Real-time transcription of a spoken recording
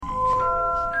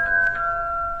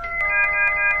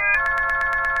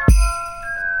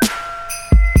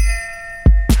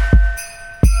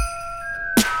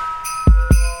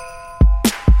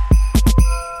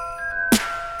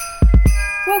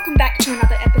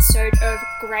episode of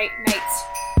Great Mates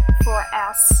for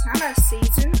our summer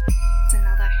season. It's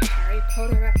another Harry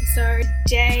Potter episode.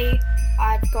 Today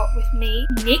I've got with me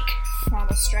Nick from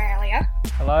Australia.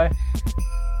 Hello.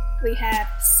 We have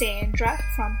Sandra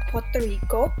from Puerto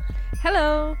Rico.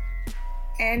 Hello.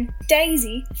 And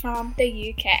Daisy from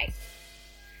the UK.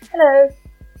 Hello.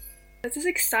 This is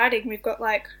exciting. We've got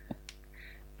like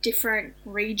different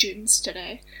regions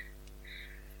today.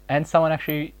 And someone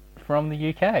actually from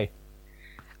the UK.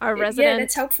 Our resident, Yeah,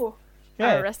 that's helpful.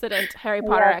 Yeah. Our resident Harry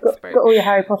Potter I've got expert. all your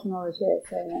Harry Potter knowledge here,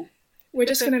 so yeah. We're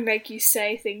just going to make you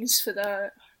say things for the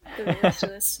rest of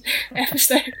this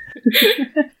episode.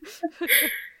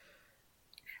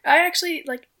 I actually,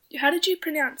 how did you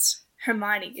pronounce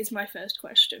Hermione is my first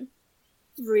question.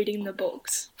 Reading the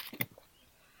books.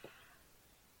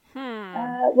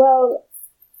 Well,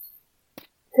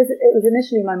 because it was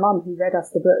initially my mum who read us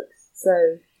the books, so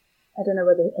I don't know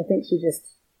whether, I think she just,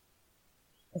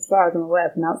 as far as I'm aware,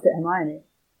 pronounced it Hermione.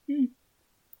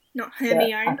 Not But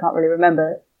Hermione. I can't really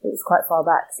remember. It was quite far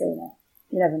back, so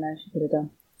you never know, she could have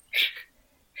done.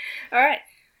 Alright.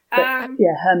 But,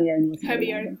 yeah, Hermione was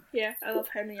Hermione. Yeah, I love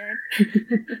Hermione.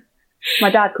 My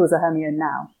dad calls her Hermione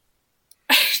now,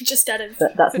 Just out of...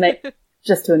 but that's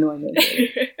just to annoy me.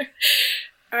 Really.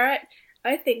 Alright,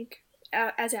 I think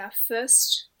as our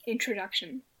first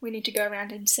introduction, we need to go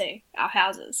around and see our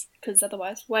houses, because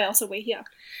otherwise, why else are we here?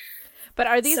 But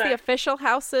are these So- the official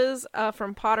houses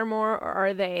from Pottermore, or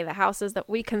are they the houses that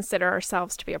we consider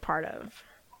ourselves to be a part of?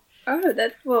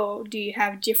 Oh, do you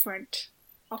have different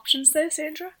options there,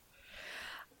 Sandra?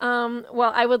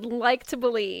 Well, I would like to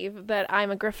believe that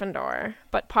I'm a Gryffindor,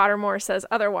 but Pottermore says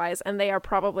otherwise, and they are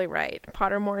probably right.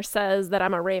 Pottermore says that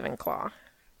I'm a Ravenclaw.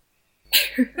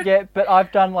 Yeah, but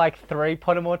I've done like 3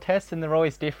 Pottermore tests and they're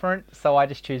always different, so I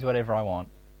just choose whatever I want.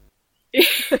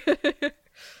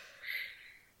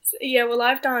 Yeah, well,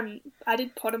 I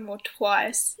did Pottermore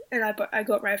twice, and I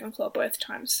got Ravenclaw both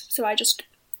times, so I just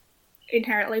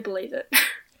inherently believe it.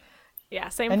 Yeah,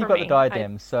 same And for you've got me. the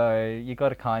diadem, so you got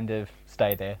to kind of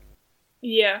stay there.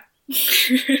 Yeah.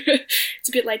 It's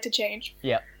a bit late to change.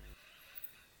 Yeah.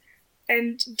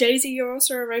 And Daisy, you're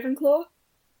also a Ravenclaw?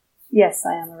 Yes,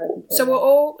 I am a Ravenclaw. So we're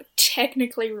all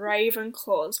technically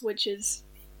Ravenclaws, which is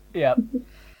Yeah.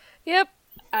 Yep.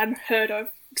 unheard of,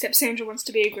 except Sandra wants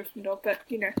to be a Gryffindor, but,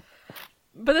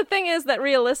 But the thing is that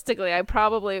realistically, I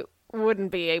probably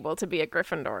wouldn't be able to be a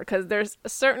Gryffindor, because there's a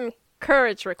certain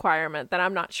courage requirement that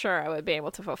I'm not sure I would be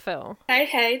able to fulfill.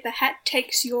 Hey, the hat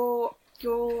takes your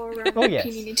Oh, yes.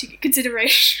 opinion into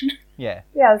consideration. Yeah.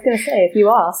 Yeah, I was going to say, if you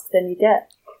ask, then you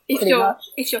get. Pretty much.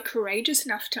 If you're courageous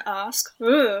enough to ask,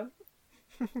 ugh.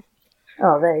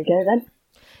 Oh, there you go then.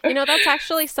 You know, that's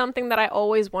actually something that I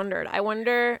always wondered.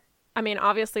 I mean,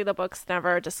 obviously the books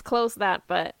never disclose that,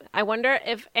 but I wonder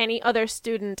if any other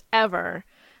student ever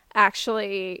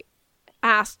actually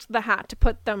asked the hat to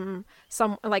put them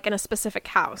in a specific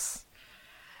house.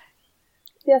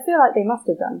 Yeah, I feel like they must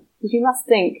have done. Because you must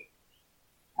think,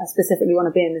 I specifically want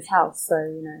to be in this house, so,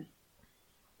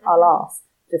 I'll ask.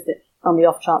 Just on the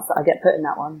off chance that I get put in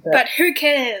that one. But who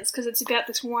cares? Because it's about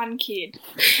this one kid.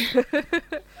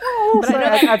 Also,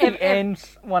 at the end,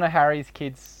 one of Harry's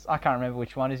kids, I can't remember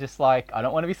which one, is just like, I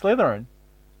don't want to be Slytherin.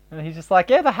 And he's just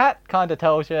like, yeah, the hat kind of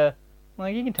tells you,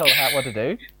 like, you can tell the hat what to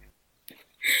do.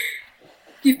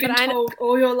 You've been told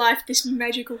all your life this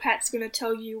magical hat's going to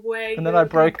tell you where And then I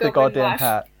broke the goddamn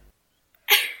hat.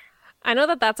 I know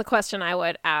that that's a question I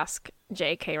would ask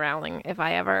J.K. Rowling if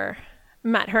I ever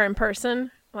met her in person.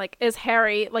 Like, is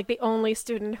Harry, the only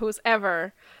student who's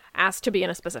ever asked to be in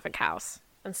a specific house?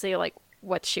 And see,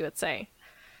 what she would say.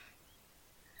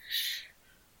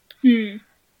 I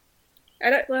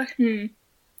don't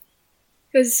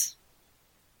Because,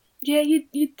 yeah,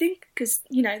 you'd think, because,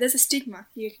 there's a stigma.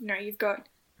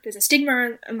 There's a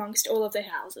stigma amongst all of the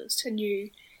houses, and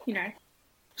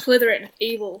Slytherin,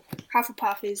 evil,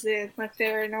 Hufflepuff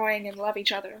they're annoying and love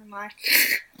each other, and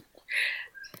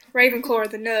Ravenclaw are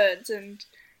the nerds, and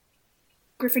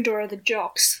Gryffindor are the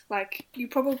jocks. You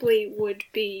probably would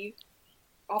be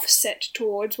offset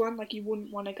towards one, you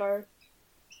wouldn't want to go,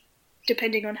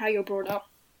 depending on how you're brought up.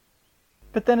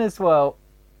 But then as well,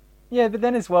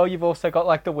 you've also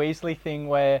got the Weasley thing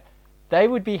where they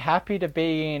would be happy to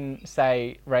be in,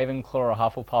 say, Ravenclaw or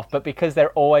Hufflepuff, but because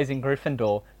they're always in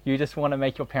Gryffindor, you just want to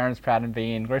make your parents proud and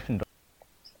be in Gryffindor.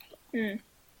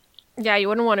 Yeah, you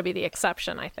wouldn't want to be the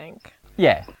exception, I think.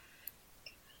 Yeah.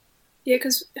 Yeah,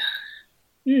 because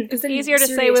It's easier to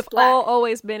say we've all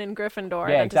always been in Gryffindor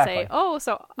than exactly. to say, oh,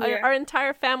 so Yeah. our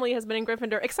entire family has been in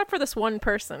Gryffindor, except for this one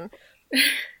person.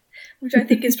 which I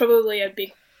think is probably a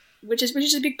big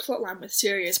plotline with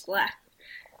Sirius Black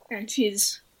and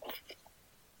his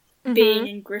being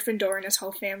in Gryffindor and his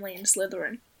whole family in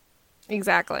Slytherin.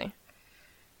 Exactly.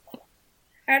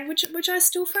 And which I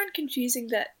still find confusing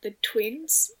that the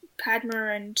twins,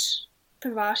 Padma and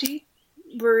Parvati,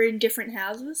 were in different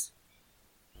houses.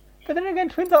 But then again,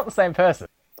 twins aren't the same person.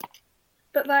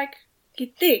 But, like,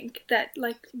 you'd think that,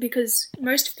 like, because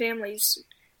most families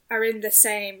are in the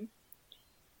same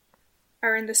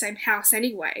house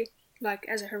anyway, like,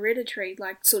 as a hereditary,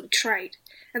 like, sort of trait,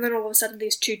 and then all of a sudden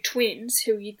these two twins,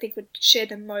 who you'd think would share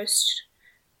the most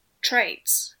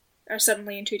traits, are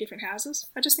suddenly in two different houses.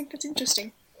 I just think that's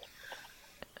interesting.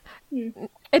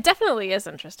 It definitely is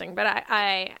interesting, but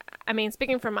I mean,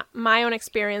 speaking from my own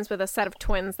experience with a set of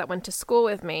twins that went to school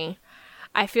with me,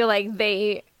 I feel like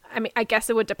I guess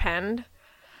it would depend,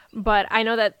 but I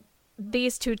know that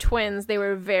these two twins, they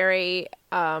were very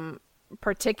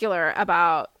particular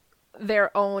about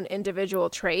their own individual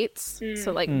traits.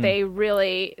 So, like, they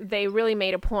really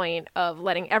made a point of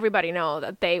letting everybody know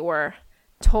that they were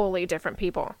totally different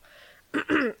people.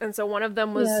 And so one of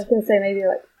them was... Yeah, I was going to say maybe,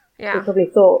 like, Yeah. they probably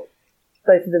thought,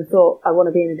 both of them thought, I want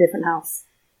to be in a different house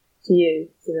to you.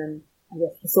 So then, I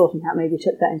guess the sorting hat maybe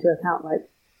took that into account. Like,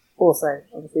 also,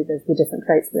 obviously, there's the different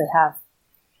traits that they have.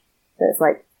 So it's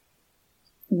like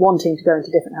wanting to go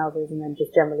into different houses and then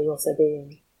just generally also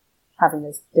having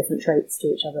those different traits to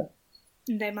each other.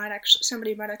 And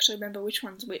somebody might actually remember which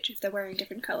one's which if they're wearing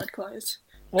different coloured clothes.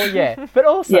 Well, yeah, but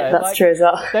also, Yeah, that's like, true as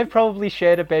well. they've probably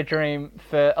shared a bedroom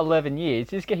for 11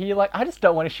 years. You just get here, you're like, I just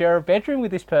don't want to share a bedroom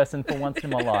with this person for once in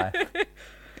my life.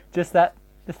 Just that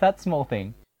small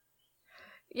thing.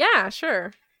 Yeah,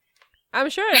 sure. I'm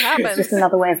sure it It's happens. just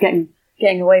another way of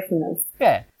getting away from them.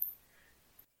 Yeah.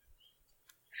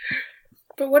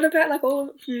 But what about, like,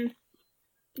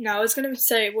 No, I was going to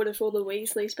say what if all the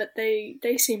Weasleys, but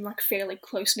they seem like fairly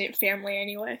close-knit family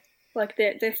anyway. Like,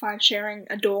 they're fine sharing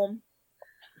a dorm.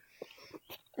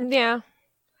 Yeah.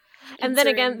 And then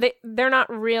again, they're not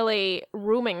really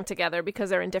rooming together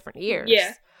because they're in different years.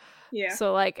 Yeah. Yeah.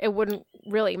 So, like, it wouldn't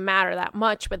really matter that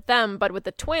much with them, but with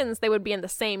the twins, they would be in the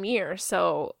same year,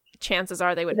 so chances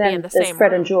are they would be in the there's same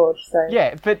Fred room. and George, so...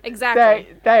 Yeah, but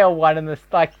Exactly. they are one and the...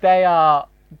 Like, they are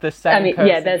the same person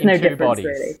yeah, there's in no two difference, bodies.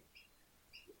 really.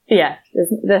 Yeah,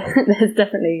 there's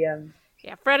definitely...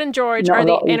 Yeah, Fred and George not are a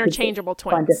the lot we could interchangeable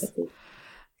find twins. differences.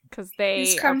 Because they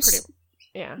This are comes- pretty...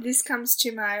 Yeah. This comes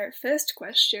to my first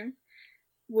question.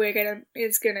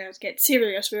 It's gonna get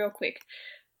serious real quick.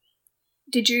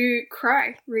 Did you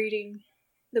cry reading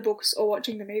the books or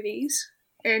watching the movies?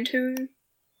 And who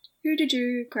did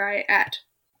you cry at?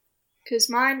 Because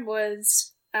mine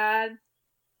was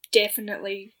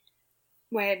definitely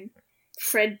when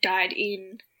Fred died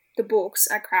in the books.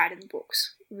 I cried in the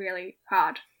books really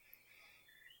hard.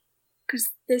 Because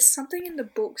there's something in the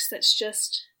books that's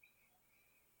just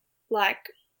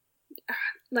like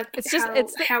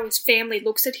how his family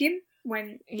looks at him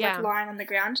when like lying on the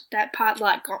ground. That part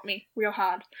like got me real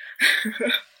hard.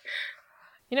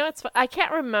 You know, I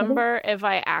can't remember if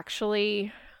I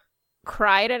actually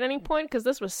cried at any point because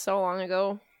this was so long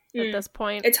ago at this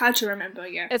point. It's hard to remember,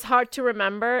 yeah. It's hard to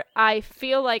remember. I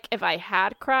feel like if I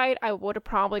had cried, I would have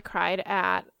probably cried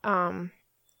at,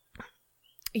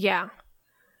 yeah.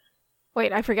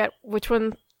 Wait, I forget which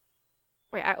one.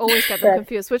 Wait, I always get them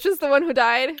confused. Which is the one who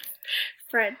died?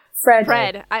 Fred.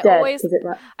 Fred. I dead, always.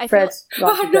 I Fred's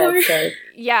no. dead, so...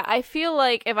 Yeah, I feel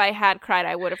like if I had cried,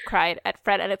 I would have cried at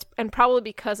Fred, and probably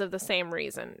because of the same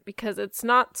reason. Because it's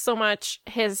not so much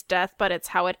his death, but it's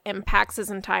how it impacts his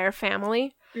entire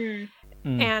family.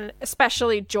 And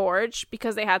especially George,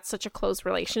 because they had such a close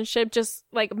relationship. Just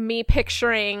like me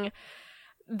picturing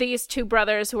these two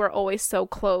brothers who are always so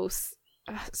close.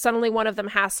 Suddenly one of them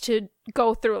has to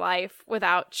go through life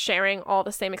without sharing all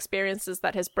the same experiences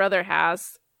that his brother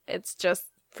has. It's just,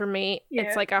 for me,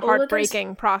 it's like a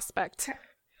heartbreaking prospect.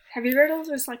 Have you read all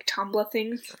those like Tumblr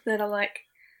things that are like...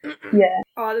 Yeah.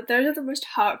 Oh, those are the most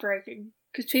heartbreaking.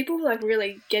 Because people like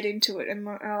really get into it and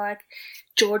are like,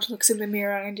 George looks in the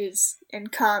mirror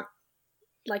and can't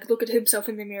like look at himself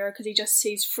in the mirror because he just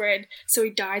sees Fred, so he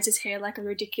dyes his hair like a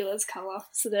ridiculous colour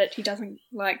so that he doesn't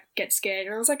like get scared.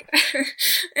 And I was like,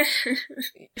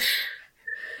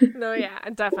 no, yeah,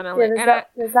 definitely. Yeah,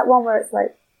 there's that one where it's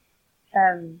like,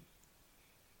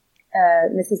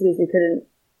 Mrs. Weasley couldn't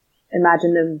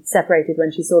imagine them separated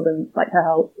when she saw them, like her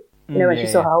whole, when she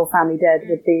saw her whole family dead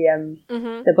with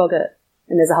the boggart.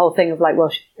 And there's a whole thing of like, well,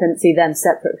 she couldn't see them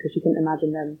separate because she couldn't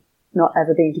imagine them not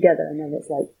ever being together. And then it's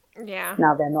like,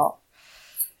 now they're not.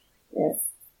 Yeah.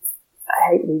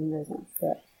 I hate reading those ones,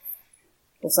 but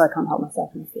also I can't help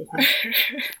myself most of the time.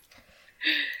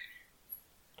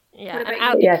 Yeah,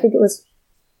 I think it was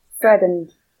Fred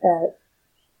and,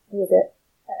 who was it?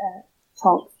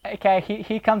 Tonks. Okay,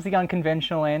 here comes the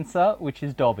unconventional answer, which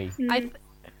is Dobby. I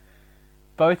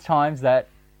Both times that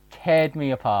teared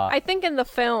me apart. think in the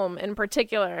film in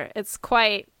particular, it's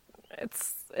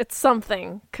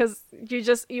something, because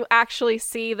you actually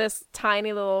see this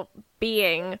tiny little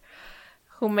being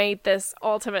who made this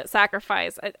ultimate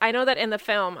sacrifice. I know that in the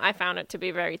film I found it to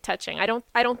be very touching. I don't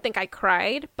think I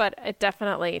cried, but it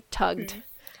definitely tugged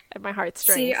at my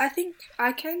heartstrings. See, I think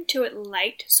I came to it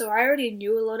late, so I already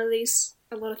knew a lot of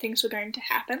things were going to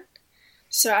happen.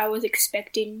 So I was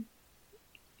expecting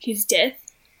his death.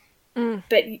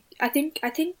 But I think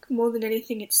more than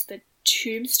anything, it's the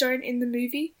tombstone in the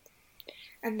movie,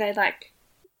 and they like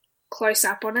close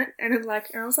up on it, and I was like,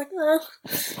 oh,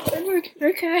 I'm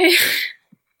okay.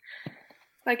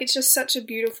 Like, it's just such a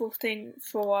beautiful thing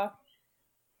for,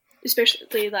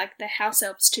 especially like the house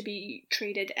elves, to be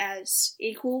treated as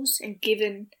equals and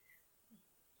given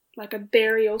like a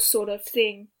burial sort of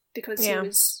thing, because he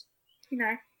was, he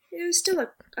was still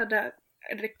a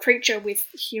creature with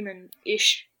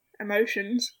human-ish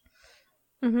emotions.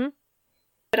 Mm-hmm.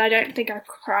 But I don't think I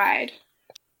cried.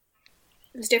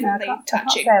 It was definitely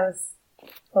touching. I don't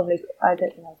think I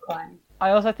was crying. I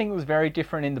also think it was very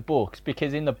different in the books,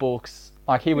 because in the books,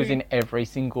 like, he was in every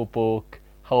single book,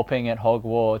 helping at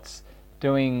Hogwarts,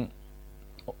 doing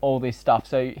all this stuff,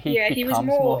 so he becomes was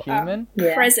more human.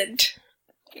 Present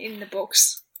in the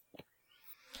books.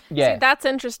 Yeah. See, that's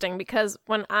interesting, because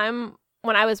when I'm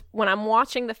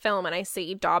watching the film and I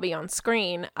see Dobby on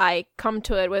screen, I come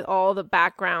to it with all the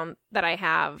background that I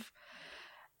have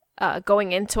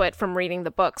going into it from reading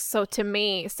the books. So to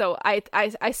me, I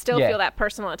still feel that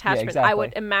personal attachment. Yeah, exactly. I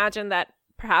would imagine that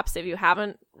perhaps if you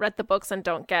haven't read the books and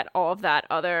don't get all of that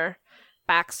other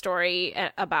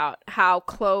backstory about how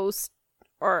close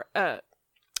or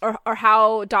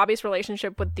how Dobby's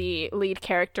relationship with the lead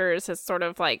characters has sort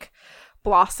of like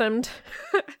blossomed,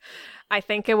 I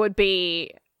think it would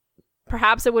be,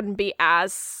 perhaps it wouldn't be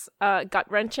as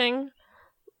gut-wrenching,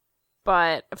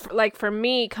 but for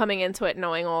me, coming into it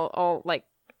knowing all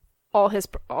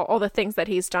the things that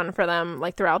he's done for them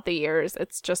like throughout the years,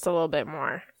 it's just a little bit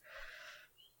more.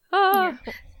 Yeah.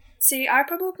 See, I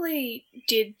probably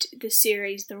did the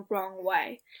series the wrong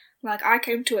way. Like, I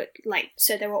came to it late,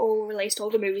 so they were all released, all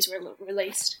the movies were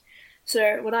released.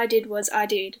 So what I did was I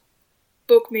did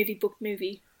book,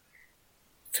 movie,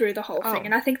 through the whole thing.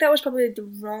 And I think that was probably the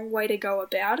wrong way to go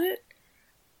about it.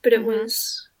 But it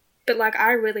was... But, like,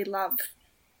 I really love,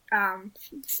 behind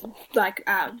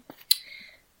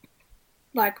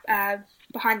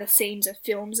the scenes of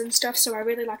films and stuff, so I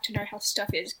really like to know how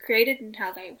stuff is created and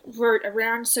how they wrote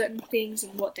around certain things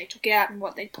and what they took out and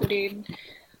what they put in,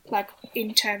 like,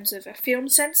 in terms of a film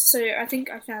sense. So I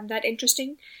think I found that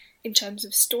interesting in terms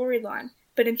of storyline.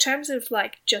 But in terms of,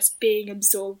 like, just being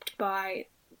absorbed by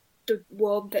the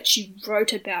world that she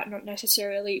wrote about, not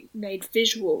necessarily made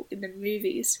visual in the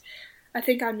movies, I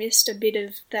think I missed a bit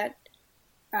of that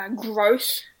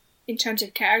growth in terms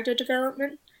of character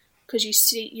development, because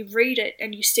you read it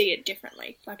and you see it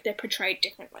differently, like they're portrayed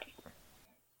differently.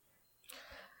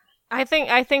 I think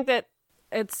that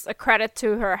it's a credit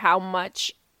to her how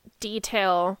much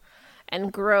detail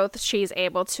and growth she's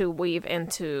able to weave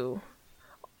into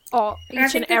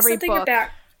each and every book.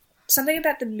 Something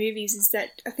about the movies is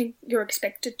that I think you're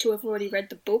expected to have already read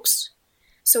the books,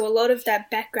 so a lot of that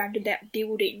background and that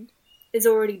building is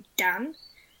already done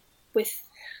with...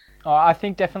 Oh, I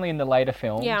think definitely in the later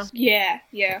films. Yeah.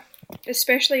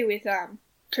 Especially with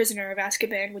Prisoner of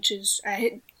Azkaban, which is...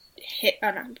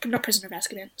 not Prisoner of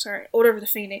Azkaban, sorry. Order of the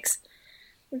Phoenix,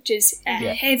 which is a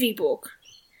heavy book.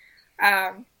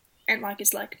 And, like,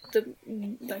 it's like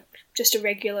just a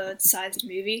regular sized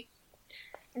movie.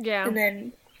 Yeah. And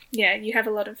then, you have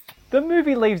a lot of... The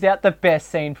movie leaves out the best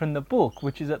scene from the book,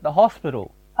 which is at the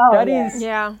hospital. Oh, that is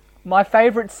my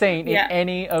favourite scene in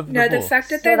any of the books. No, the fact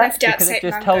that they left out St. Mungo's... Because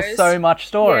it just tells so much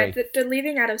story. Yeah, the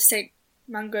leaving out of St.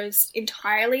 Mungo's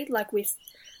entirely, like with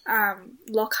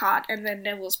Lockhart and then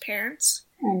Neville's parents.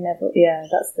 And Neville,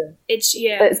 that's the...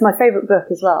 But it's my favourite book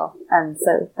as well, and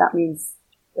so that means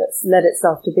that's led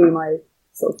itself to be my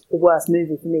sort of the worst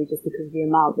movie for me, just because of the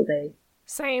amount that they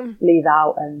leave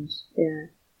out, and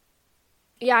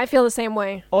Yeah, I feel the same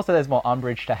way. Also, there's more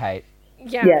Umbridge to hate.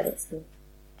 Yeah, that's true.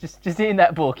 Just in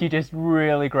that book, you just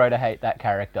really grow to hate that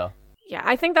character. Yeah,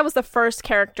 I think that was the first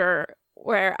character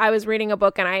where I was reading a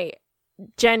book and I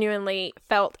genuinely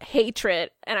felt hatred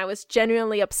and I was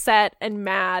genuinely upset and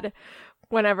mad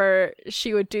whenever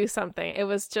she would do something. It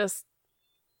was just...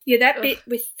 Yeah, that bit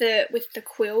with the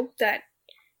quill that,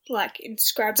 like,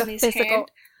 inscribes on his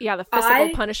hand. Yeah, the physical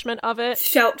punishment of it.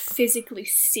 Felt physically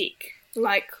sick.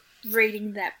 Like,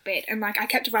 reading that bit, and like I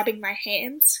kept rubbing my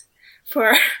hands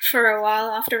for a while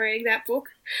after reading that book.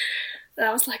 And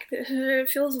I was like, it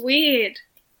feels weird.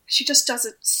 She just does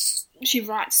it. She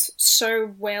writes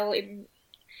so well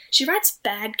she writes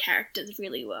bad characters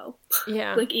really well.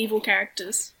 Yeah. Like evil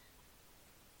characters.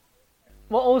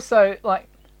 Well, also, like,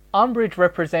 Umbridge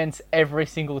represents every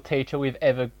single teacher we've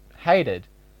ever hated.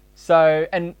 So,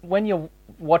 and when you're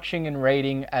watching and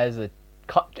reading as a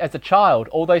child,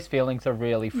 all those feelings are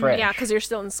really fresh. Yeah, because you're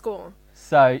still in school.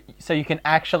 So you can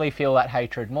actually feel that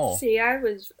hatred more. See, I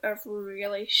was a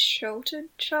really sheltered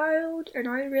child, and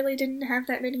I really didn't have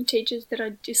that many teachers that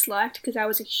I disliked because I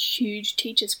was a huge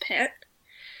teacher's pet.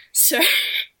 So,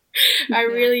 I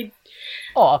really...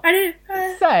 Oh, I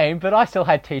don't... same, but I still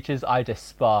had teachers I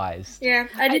despised. Yeah,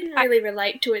 I didn't really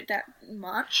relate to it that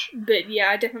much, but yeah,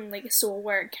 I definitely saw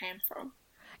where it came from.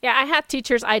 Yeah, I had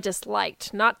teachers I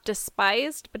disliked, not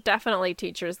despised, but definitely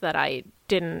teachers that I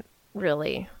didn't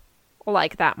really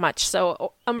like that much.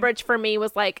 So Umbridge for me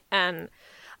was like an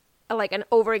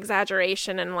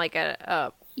over-exaggeration and like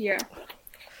a Yeah.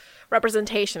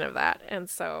 representation of that. And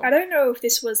so I don't know if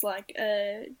this was like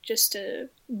just a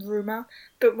rumor,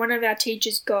 but one of our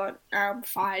teachers got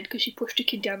fired because she pushed a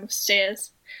kid down the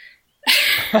stairs.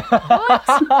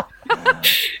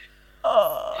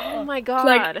 oh my god.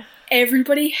 Like,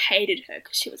 everybody hated her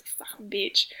because she was a fucking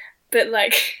bitch. But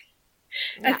like,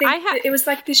 Yeah, I think it was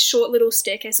like this short little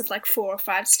staircase of like 4 or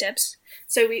 5 steps.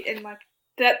 So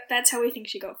that's how we think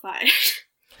she got fired.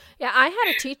 Yeah, I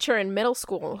had a teacher in middle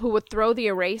school who would throw the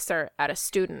eraser at a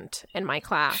student in my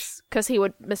class because he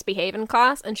would misbehave in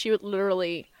class, and she would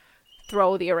literally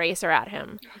throw the eraser at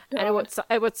him, and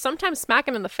it would sometimes smack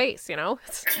him in the face. You know,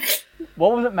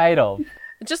 What was it made of?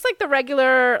 just like the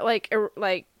regular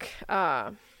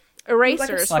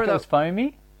erasers Like for it the was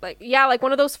foamy? like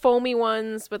one of those foamy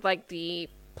ones with like the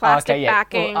plastic Okay, yeah.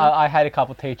 backing. Well, I had a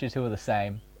couple teachers who were the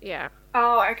same. Yeah.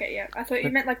 Oh, okay, yeah. I thought you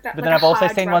meant like that. But like then I've also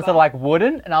hard seen ones that are rubber. like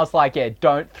wooden, and I was like, yeah,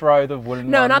 don't throw the wooden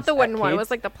No, ones not the at wooden one. It kids,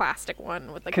 was like the plastic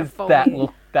one with like the 'cause foam.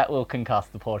 that will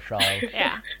concuss the poor child.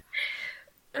 Yeah.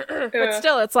 But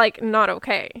still, it's like not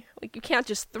okay. Like you can't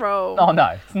just throw Oh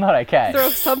no, it's not okay. throw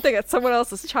something at someone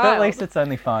else's child. But at least it's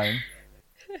only foam.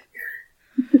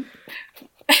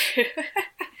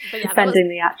 But yeah, that was, Defending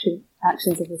the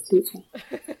actions of his teacher.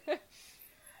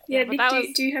 Yeah, but Nick, that was-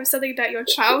 do you have something about your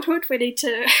childhood we need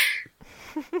to...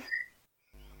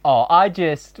 Oh, I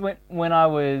just when I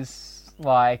was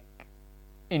like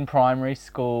in primary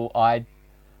school, I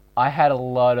had a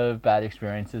lot of bad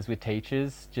experiences with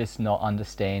teachers, just not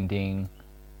understanding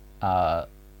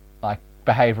like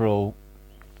behavioral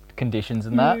conditions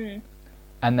and that,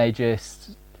 and they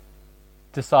just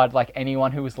decided like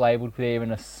anyone who was labelled with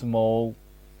even a small,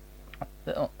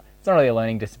 it's not really a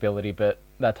learning disability, but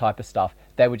that type of stuff,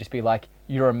 they would just be like,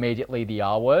 you're immediately the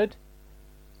R word.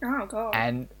 Oh, God.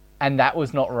 And that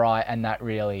was not right, and that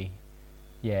really,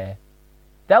 yeah,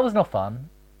 that was not fun.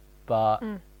 But,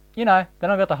 you know, then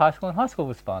I got to high school, and high school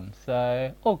was fun,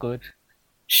 so all good.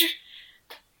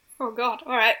 Oh, God.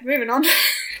 All right, moving on.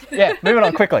 Yeah, moving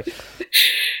on quickly.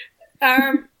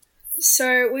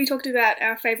 So we talked about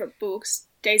our favourite books.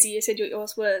 Daisy, you said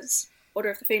yours was Order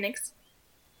of the Phoenix.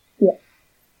 Yeah.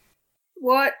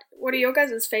 What are your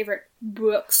guys' favourite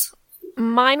books?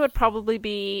 mine would probably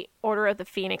be Order of the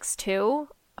Phoenix 2,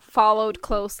 followed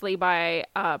closely by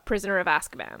Prisoner of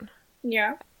Azkaban.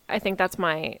 Yeah. I think that's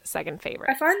my second favorite.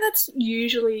 I find that's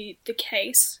usually the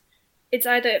case. It's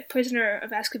either Prisoner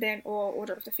of Azkaban or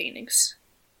Order of the Phoenix.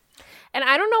 And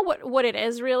I don't know what it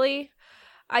is really.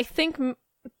 I think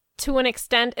to an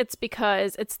extent it's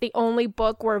because it's the only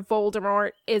book where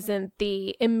Voldemort isn't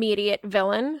the immediate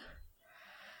villain.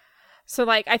 So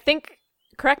like I think,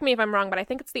 correct me if I'm wrong, but I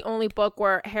think it's the only book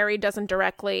where Harry doesn't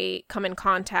directly come in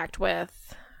contact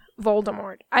with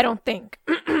Voldemort. I don't think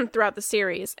throughout the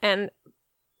series. And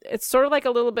it's sort of like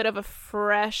a little bit of a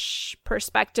fresh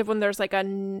perspective when there's like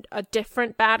a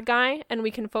different bad guy and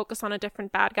we can focus on a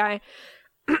different bad guy.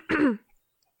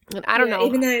 And I don't know.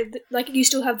 Even though, like, you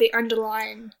still have the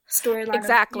underlying storyline.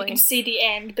 Exactly. You can see the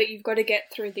end, but you've got to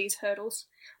get through these hurdles,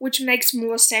 which makes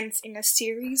more sense in a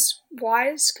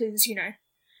series-wise, because, you know,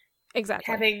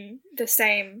 Exactly. having the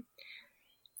same,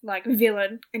 like,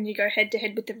 villain, and you go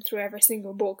head-to-head with them through every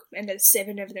single book, and there's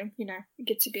 7 of them, you know, it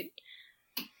gets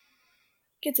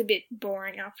a bit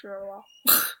boring after a while.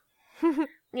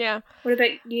 Yeah. What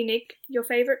about you, Nick? Your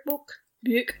favourite book?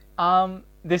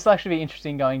 This will actually be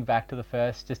interesting going back to the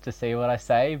first just to see what I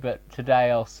say, but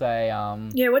today I'll say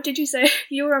Yeah, what did you say?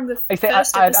 You were on the I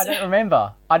first episode. don't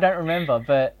remember,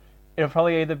 but it'll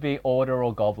probably either be Order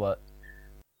or Goblet.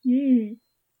 Hmm.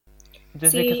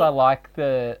 Just See- because I like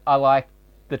the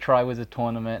the Triwizard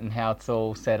Tournament and how it's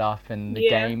all set up and the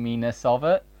Yeah. gaminess of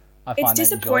it. I It's find that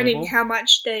disappointing enjoyable. how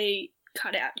much they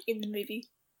cut out in the movie.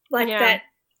 Like Yeah. that,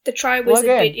 the Triwizard Well,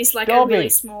 again, bit is like a Dobby. really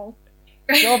small.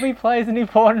 Dobby plays an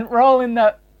important role in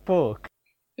that book.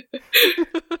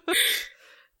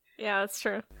 Yeah, that's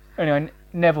true. Anyway,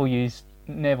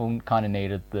 Neville kind of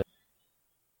needed the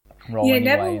role Yeah,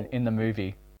 anyway Neville- in the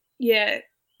movie. Yeah,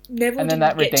 Neville And then didn't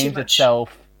that get too redeems much.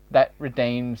 itself. That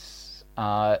redeems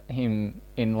him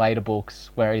in later books,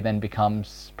 where he then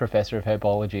becomes Professor of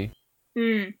Herbology.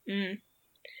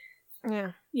 Yeah.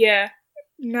 Yeah,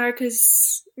 no,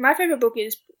 because my favorite book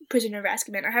is Prisoner of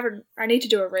Azkaban. I need to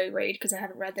do a reread because I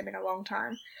haven't read them in a long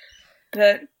time.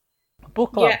 But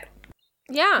Book club.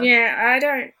 Yeah. yeah, I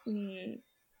don't.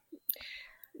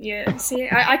 Yeah, see,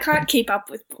 I can't keep up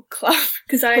with book club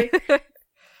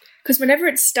because whenever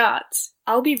it starts,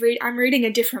 I'm reading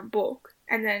a different book,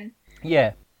 and then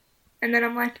Yeah.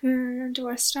 I'm like, do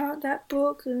I start that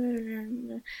book?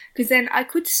 Because then I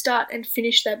could start and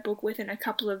finish that book within a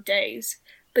couple of days.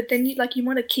 But then you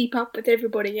want to keep up with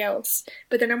everybody else.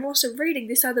 But then I'm also reading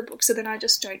this other book, so then I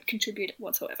just don't contribute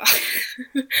whatsoever.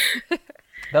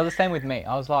 That was the same with me.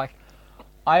 I was like,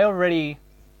 I already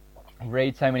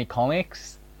read so many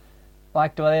comics.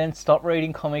 Like, do I then stop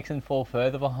reading comics and fall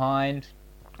further behind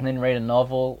and then read a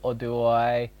novel? Or do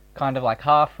I kind of like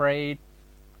half read?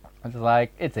 It's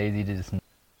like, it's easy to just...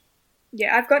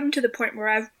 Yeah, I've gotten to the point where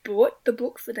I've bought the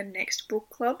book for the next book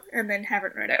club and then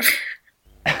haven't read it.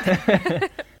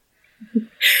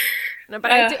 No,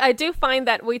 but I do find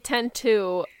that we tend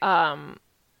to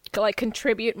like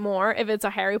contribute more if it's a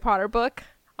Harry Potter book,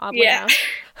 oddly Yeah. enough,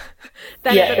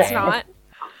 than if it's not.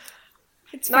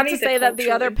 It's Not funny to say that the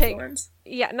cultural other pig- influence.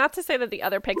 Yeah, not to say that the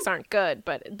other picks aren't good,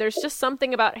 but there's just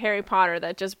something about Harry Potter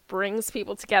that just brings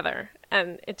people together,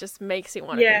 and it just makes you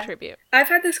want to Yeah. contribute. I've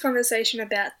had this conversation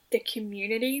about the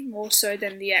community more so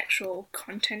than the actual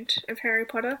content of Harry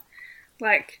Potter.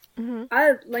 Like,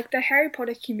 the Harry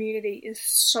Potter community is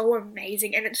so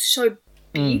amazing and it's so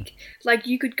big. Like,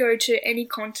 you could go to any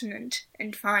continent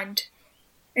and find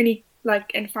a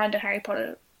Harry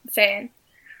Potter fan.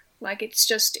 Like, it's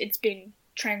been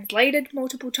translated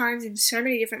multiple times in so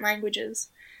many different languages,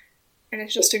 and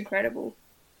it's just incredible.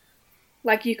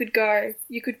 Like, you could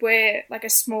wear like a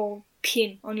small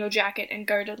pin on your jacket and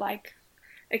go to like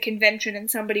a convention and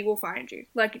somebody will find you.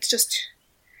 Like, it's just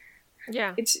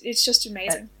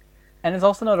amazing. And it's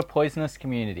also not a poisonous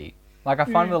community. Like, I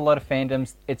find with a lot of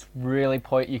fandoms, it's really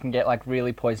you can get like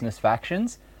really poisonous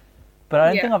factions, but I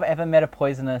don't think I've ever met a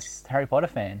poisonous Harry Potter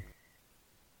fan.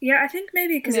 Yeah, I think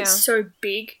maybe because Yeah. it's so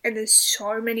big and there's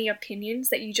so many opinions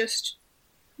that you just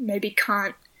maybe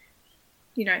can't,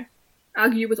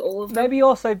 argue with all of them. Maybe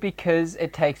also because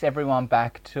it takes everyone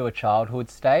back to a childhood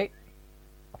state,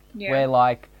 where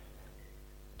like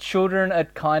children are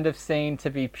kind of seen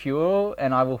to be pure,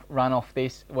 and I will run off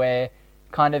this, where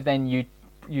kind of then you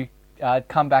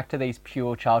come back to these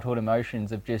pure childhood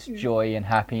emotions of just joy and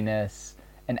happiness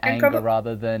and anger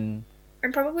rather than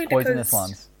and probably poisonous because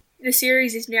ones. the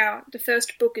series is now, the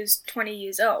first book is 20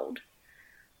 years old.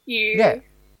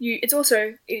 It's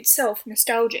also in itself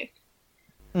nostalgic.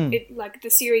 The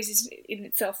series is in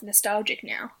itself nostalgic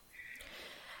now.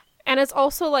 And it's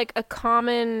also like a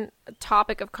common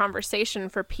topic of conversation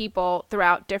for people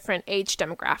throughout different age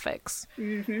demographics.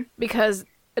 Mm-hmm. Because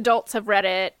adults have read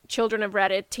it, children have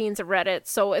read it, teens have read it.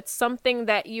 So it's something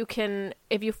that you can,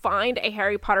 if you find a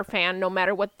Harry Potter fan, no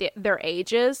matter what their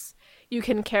age is, you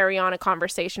can carry on a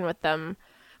conversation with them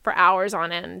for hours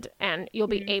on end, and you'll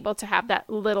be able to have that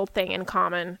little thing in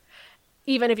common,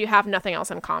 even if you have nothing else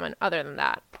in common other than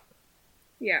that.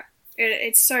 Yeah,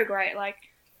 it's so great. Like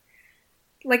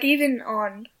even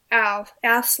on our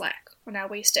Slack, on our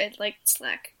We Stayed Late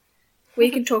Slack, we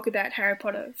can talk about Harry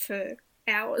Potter for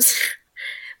hours.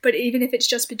 But even if it's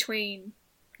just between,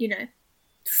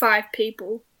 5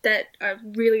 people that are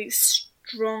really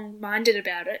strong-minded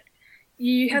about it,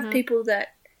 you have people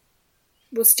that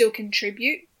will still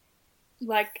contribute.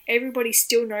 Like, everybody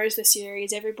still knows the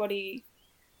series. Everybody,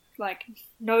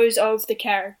 knows of the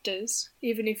characters,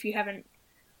 even if you haven't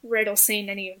read or seen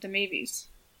any of the movies.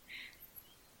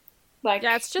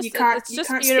 Yeah, it's just you can't it's just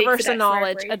speak for universal that for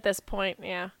knowledge every- at this point.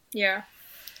 Yeah. Yeah.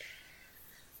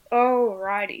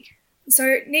 Alrighty.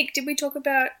 So, Nick, did we talk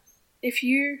about if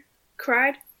you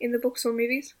cried in the books or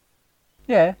movies?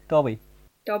 Yeah, Dobby.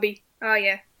 Dobby. Oh,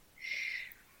 yeah.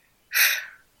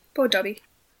 Poor Dobby.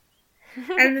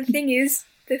 And the thing is,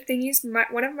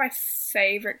 one of my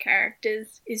favourite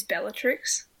characters is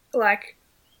Bellatrix. I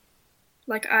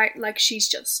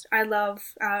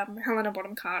love Helena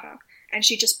Bonham Carter, and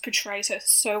she just portrays her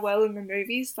so well in the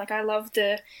movies. Like, I love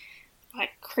the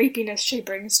like creepiness she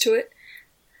brings to it.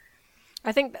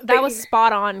 I think that was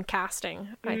spot on casting.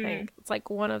 I think it's like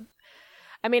one of.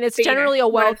 I mean, it's generally a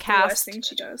well cast. One of the worst things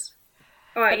she does.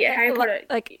 Oh yeah, Harry Potter.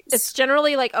 Like it's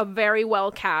generally like a very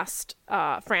well cast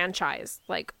franchise.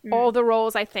 Like all the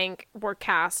roles I think were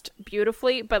cast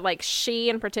beautifully, but like she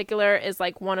in particular is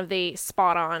like one of the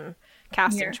spot on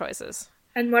casting choices.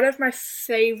 And one of my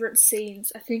favorite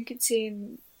scenes, I think it's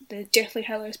in the Deathly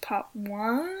Hallows Part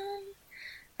 1,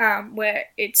 where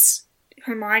it's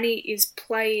Hermione is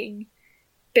playing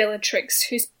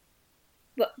Bellatrix,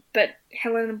 but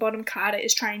Helena Bonham Carter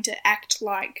is trying to act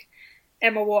like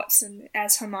Emma Watson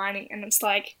as Hermione, and it's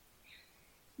like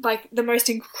the most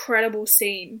incredible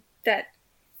scene that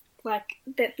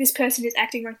this person is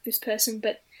acting like this person,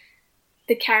 but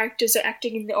the characters are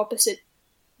acting in the opposite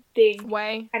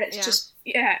way, and it's just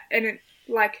and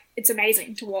it's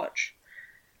amazing to watch.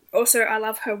 Also, I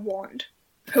love her wand.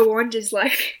 Her wand is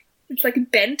it's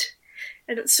like bent,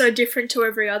 and it's so different to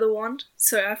every other wand.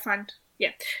 So I find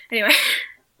anyway.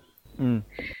 Do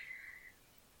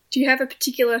you have a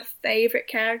particular favourite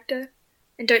character?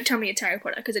 And don't tell me it's Harry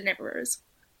Potter, because it never is.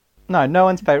 No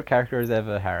one's favourite character is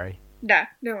ever Harry.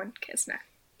 No one cares now.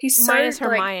 He's so, mine is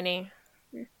Hermione.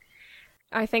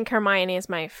 I think Hermione is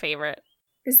my favourite.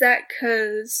 Is that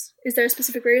because... Is there a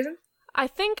specific reason? I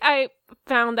think I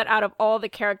found that out of all the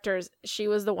characters, she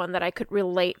was the one that I could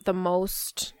relate the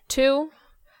most to.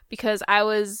 Because I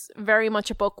was very much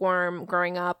a bookworm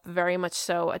growing up, very much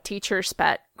so a teacher's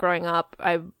pet growing up.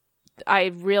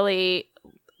 I really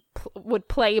would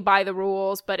play by the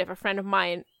rules, but if a friend of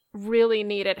mine really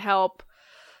needed help,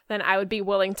 then I would be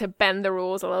willing to bend the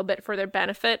rules a little bit for their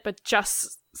benefit, but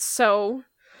just so.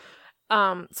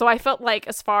 So I felt like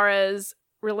as far as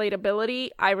relatability,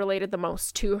 I related the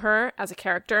most to her as a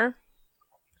character.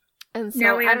 And so,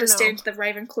 now we understand the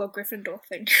Ravenclaw Gryffindor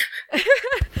thing.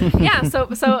 Yeah, so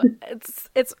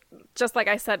it's just like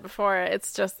I said before, it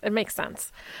makes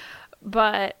sense.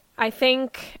 But I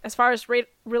think as far as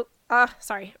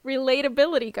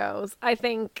relatability goes, I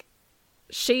think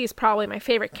she's probably my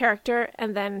favorite character,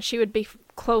 and then she would be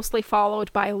closely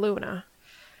followed by Luna.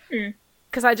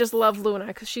 Because I just love Luna,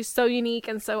 because she's so unique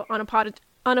and so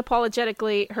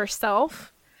unapologetically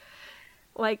herself.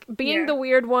 Like, being the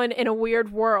weird one in a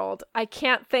weird world, I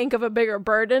can't think of a bigger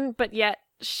burden, but yet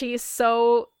she's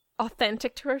so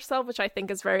authentic to herself, which I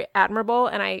think is very admirable.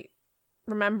 And I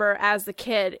remember as a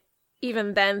kid,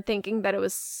 even then, thinking that it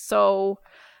was so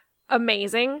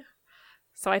amazing.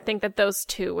 So I think that those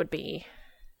two would be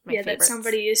my favorites. That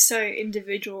somebody is so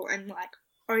individual and,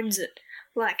 owns it.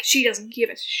 She doesn't give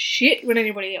a shit what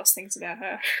anybody else thinks about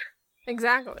her.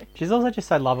 Exactly. She's also just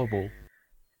so lovable.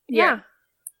 Yeah.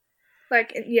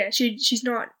 She's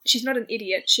not an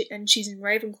idiot, and she's in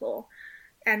Ravenclaw,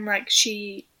 and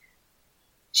she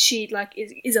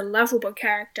is a lovable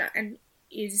character and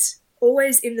is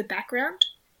always in the background,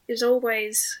 is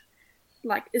always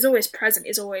present,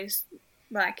 is always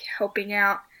helping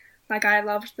out. I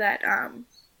loved that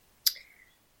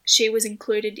she was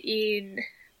included in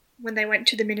when they went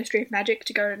to the Ministry of Magic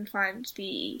to go and find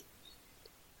the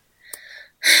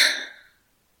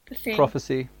thing.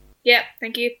 Prophecy. Yeah,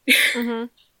 thank you.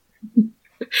 Mm-hmm.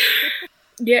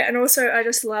 Yeah, and also I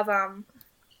just love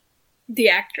the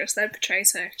actress that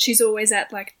portrays her. She's always at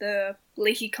the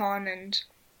LeakyCon and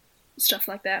stuff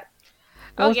like that.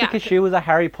 Because she was a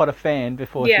Harry Potter fan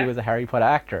before she was a Harry Potter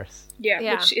actress.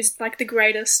 Yeah, which is the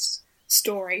greatest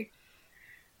story.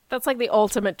 That's the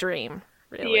ultimate dream,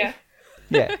 really. Yeah.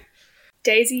 Yeah.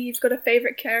 Daisy, you've got a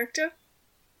favourite character?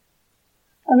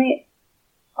 I mean,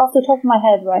 off the top of my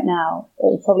head right now, it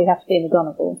would probably have to be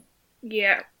McGonagall.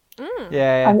 Yeah.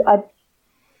 Yeah.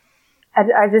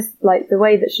 I just like the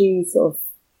way that she sort of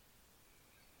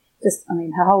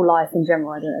her whole life in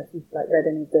general. I don't know if you've read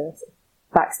any of the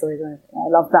backstories or anything. I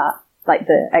love that,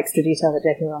 the extra detail that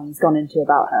J.K. Rowling's gone into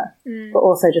about her, but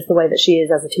also just the way that she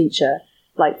is as a teacher.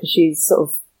 Because she's sort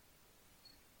of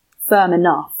firm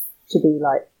enough to be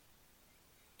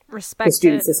respected. The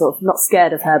students are sort of not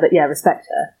scared of her, but respect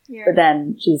her. Yeah. But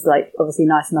then she's obviously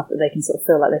nice enough that they can sort of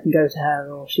feel like they can go to her,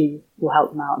 or she will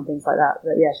help them out and things like that.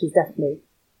 But she's definitely.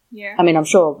 Yeah. I mean, I'm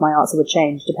sure my answer would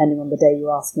change depending on the day you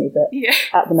ask me, but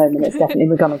at the moment it's definitely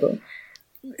McGonagall.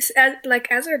 As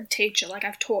a teacher,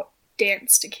 I've taught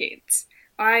dance to kids.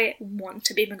 I want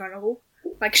to be McGonagall.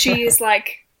 She is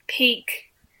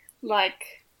peak,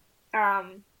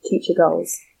 teacher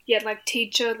goals. Yeah,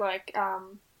 teacher,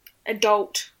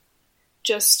 adult,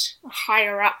 just a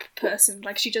higher up person.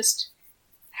 She just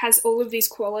has all of these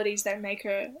qualities that make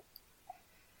her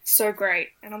so great.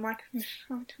 And I'm I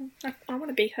want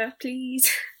to be her,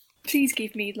 please. Please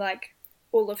give me,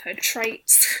 all of her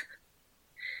traits.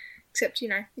 Except,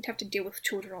 you'd have to deal with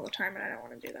children all the time, and I don't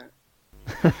want to do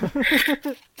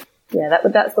that. Yeah,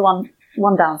 that's the one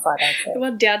downside, I'd say. The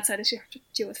one downside is you have to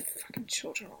deal with fucking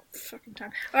children all the fucking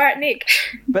time. All right, Nick.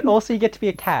 But also you get to be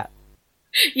a cat.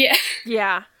 Yeah.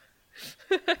 Yeah.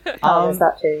 There's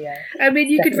that too, yeah. I mean,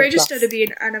 you could Definitely register plus. to be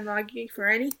an animagi for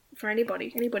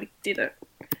anybody. Anybody could do that.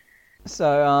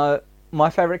 So, my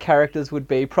favourite characters would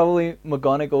be probably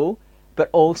McGonagall,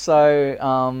 but also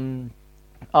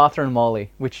Arthur and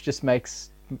Molly, which just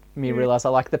makes me realise I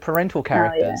like the parental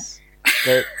characters.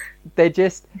 They're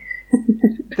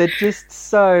just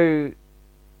so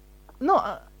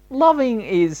not loving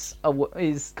is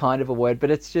kind of a word,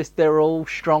 but it's just they're all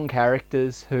strong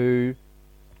characters who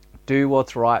do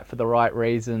what's right for the right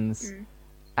reasons,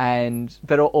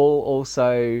 but are all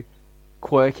also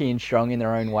quirky and strong in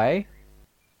their own way.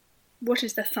 What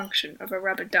is the function of a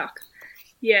rubber duck?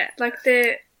 Yeah, like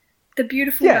the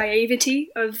beautiful naivety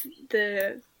of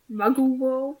the Muggle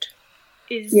world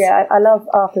is... Yeah, I love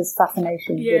Arthur's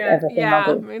fascination with everything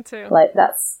Muggle. Me too.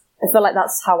 I feel like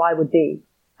that's how I would be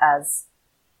as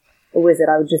a wizard.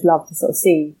 I would just love to sort of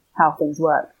see how things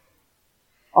work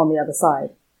on the other side.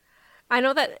 I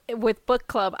know that with book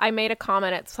club, I made a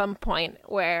comment at some point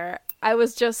where I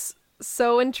was just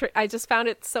so I just found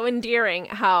it so endearing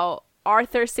how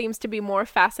Arthur seems to be more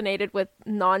fascinated with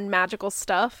non-magical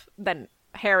stuff than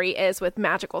Harry is with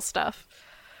magical stuff.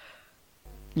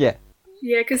 Yeah.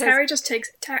 Yeah, because Harry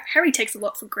takes a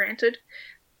lot for granted.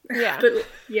 Yeah. But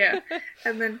yeah,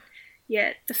 and then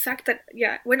the fact that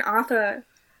when Arthur,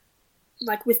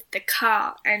 like with the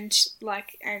car and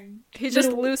he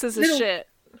just loses his shit.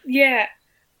 Yeah,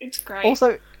 it's great.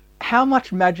 Also, how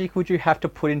much magic would you have to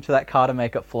put into that car to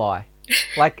make it fly?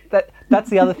 Like that's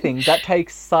the other thing. That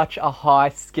takes such a high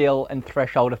skill and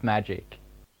threshold of magic.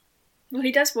 Well,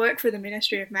 he does work for the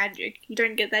Ministry of Magic. You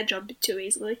don't get that job too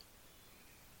easily.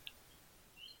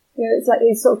 Yeah, it's like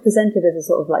he's sort of presented as a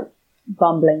sort of like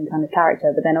bumbling kind of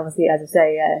character, but then obviously, as you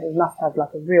say, he must have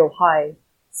like a real high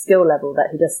skill level that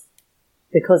he just,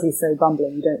 because he's so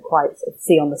bumbling, you don't quite sort of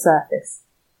see on the surface.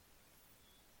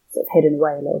 Sort of hidden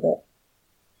away a little bit.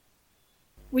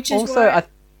 Which is also, why...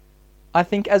 I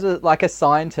think as a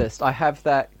scientist, I have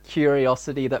that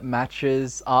curiosity that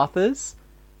matches Arthur's.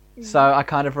 So I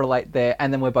kind of relate there,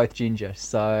 and then we're both ginger,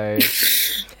 so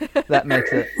that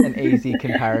makes it an easy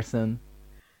comparison.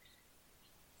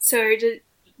 So,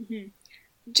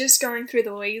 just going through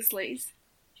the Weasleys,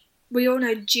 we all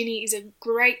know Ginny is a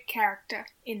great character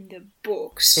in the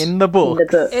books. In the books.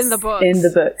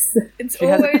 It's she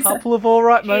always has a couple of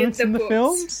alright moments in the books.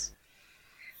 films.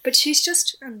 But she's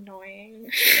just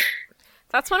annoying.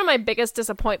 That's one of my biggest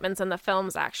disappointments in the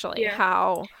films, actually. Yeah.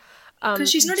 How...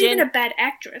 Because she's not even a bad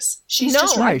actress. She's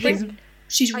just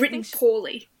she's written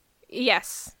poorly.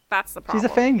 Yes, that's the problem.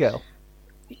 She's a fangirl.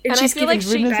 And she's I feel like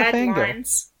giving she's bad a fangirl.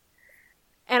 lines.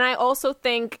 And I also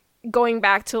think, going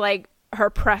back to, like, her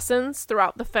presence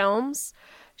throughout the films,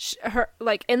 her,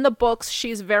 like, in the books,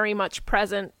 she's very much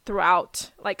present throughout,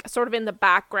 like, sort of in the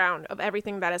background of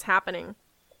everything that is happening.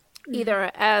 Either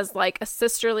as, like, a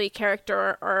sisterly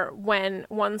character or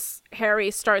once Harry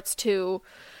starts to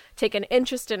take an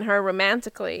interest in her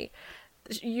romantically,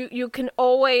 you can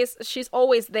always, she's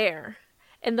always there.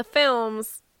 In the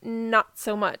films, not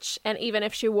so much. And even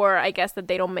if she were, I guess that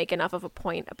they don't make enough of a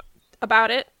point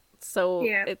about it. So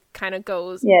it kind of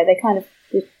goes... Yeah, they kind of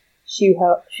just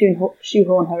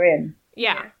shoehorn her in.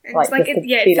 Yeah. And Like, it's like, it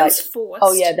feels forced.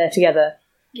 Oh yeah, they're together.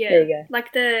 Yeah. There you go.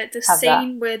 Like the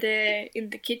scene where they're in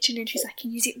the kitchen and she's like,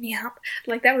 "Can you zip me up?"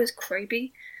 Like, that was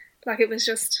creepy. Like, it was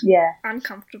just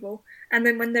uncomfortable. And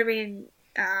then when they're in,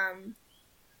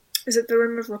 is it the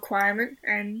Room of Requirement?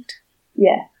 And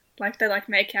like they like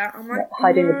make out. I'm like,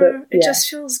 hiding the book. It just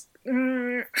feels.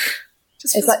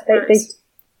 It's like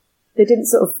they didn't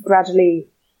sort of gradually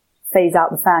phase out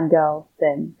the fangirl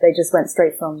thing. They just went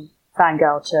straight from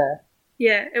fangirl to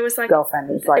it was like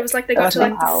girlfriend. It was like they got to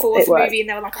like the fourth movie and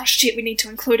they were like, "Oh shit, we need to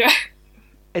include her."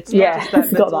 It's not just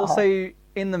that, but it's also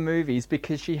in the movies,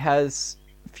 because she has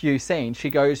few scenes. She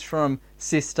goes from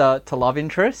sister to love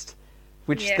interest,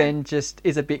 which then just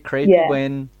is a bit creepy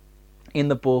when in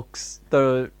the books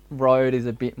the road is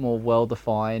a bit more well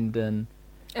defined and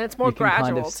it's more gradual. You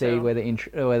can kind of see too.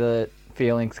 where the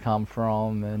feelings come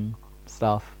from and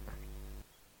stuff.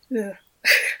 Yeah.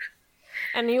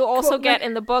 And you also get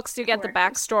in the books, you get the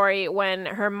backstory when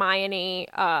Hermione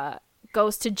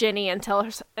goes to Ginny and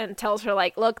tells her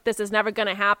like, "Look, this is never going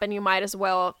to happen. You might as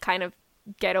well kind of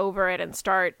get over it and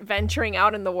start venturing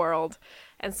out in the world."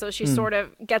 And so she sort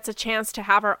of gets a chance to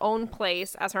have her own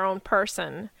place as her own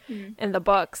person in the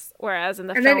books, whereas in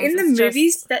the films, then in the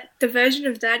movies, that the version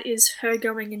of that is her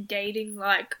going and dating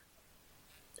like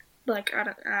like I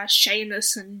don't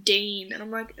Seamus and Dean, and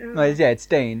I'm like, Oh, yeah, it's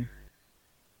Dean.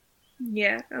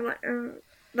 yeah, I'm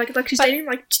like she's dating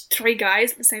like 3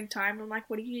 guys at the same time. I'm like,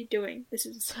 what are you doing? This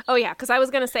is Oh yeah, because I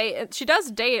was gonna say she does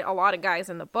date a lot of guys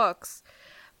in the books,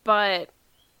 but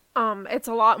it's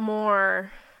a lot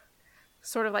more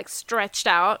sort of like stretched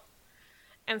out,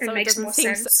 and so it makes doesn't more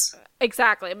seem sense.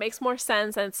 exactly. It makes more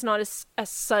sense, and it's not as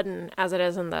sudden as it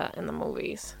is in the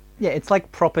movies. Yeah, it's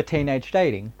like proper teenage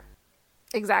dating.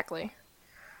 Exactly.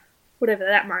 Whatever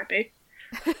that might be.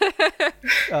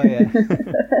 Oh, yeah.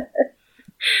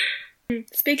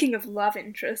 Speaking of love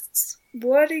interests,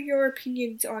 what are your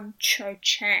opinions on Cho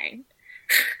Chang?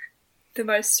 The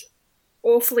most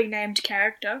awfully named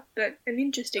character, but an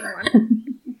interesting one.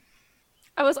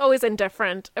 I was always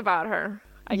indifferent about her,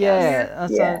 I guess. Yeah,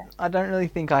 so Yeah. I don't really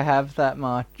think I have that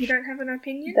much. You don't have an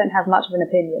opinion? Don't have much of an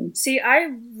opinion. See,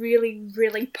 I really,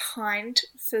 really pined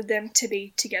for them to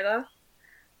be together.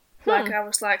 Like, I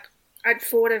was like,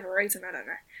 for whatever reason, I don't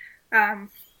know.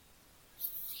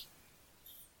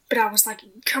 But I was like,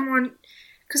 come on.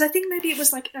 Because I think maybe it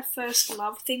was like a first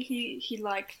love thing. He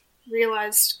like,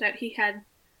 realised that he had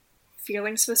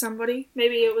feelings for somebody.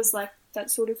 Maybe it was like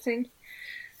that sort of thing.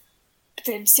 But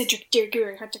then Cedric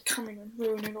Diggory had to come in and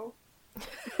ruin it all.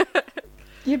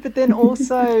 Yeah, but then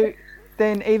also,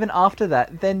 then even after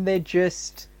that, then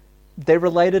they're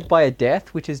related by a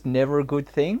death, which is never a good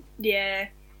thing. Yeah.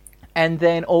 And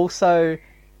then also, then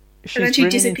she's she written in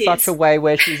disappears. such a way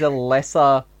where she's a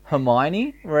lesser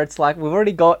Hermione, where it's like, we've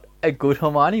already got a good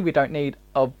Hermione, we don't need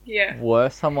a Yeah.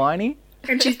 worse Hermione.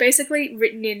 And she's basically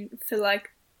written in for like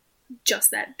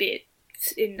just that bit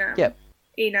in Yep.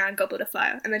 in Goblet of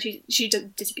Fire, and then she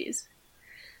just disappears.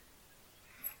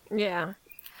 Yeah.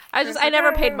 I I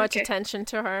never paid much okay. attention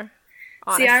to her,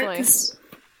 See, honestly. 'cause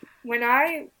when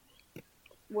I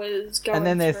was going And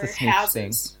then there's through the snitch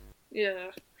houses,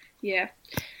 yeah.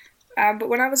 But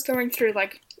when I was going through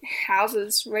like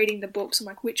houses, reading the books, I'm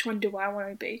like, which one do I want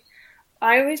to be?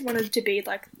 I always wanted to be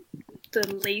like the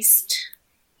least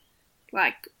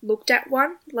like looked at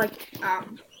one, like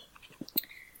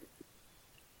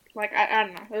I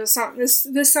don't know.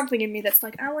 There's something in me that's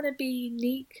like I want to be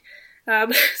unique.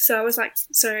 So I was like,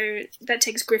 so that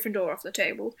takes Gryffindor off the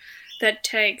table. That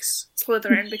takes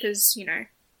Slytherin because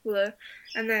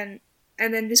and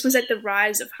then this was at the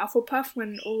rise of Hufflepuff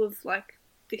when all of like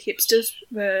the hipsters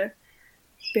were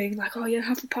being like, oh yeah,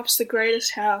 Hufflepuff's the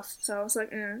greatest house. So I was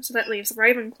like, so that leaves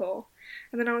Ravenclaw.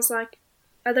 And then I was like,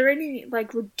 are there any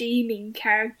like redeeming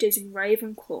characters in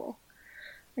Ravenclaw?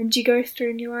 And you go through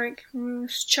and you're like,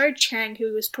 Cho Chang,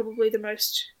 who was probably the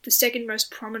second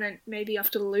most prominent, maybe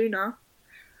after Luna.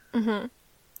 Mm-hmm.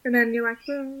 And then you're like,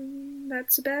 well,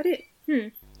 that's about it. Yeah,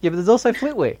 but there's also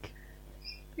Flitwick.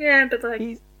 Yeah, but like,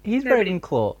 He's Nobody-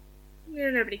 Ravenclaw. yeah,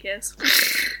 nobody cares.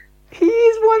 He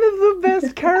is one of the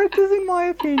best characters in my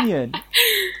opinion.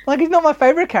 Like, he's not my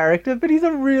favourite character, but he's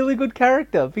a really good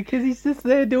character because he's just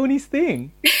there doing his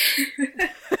thing.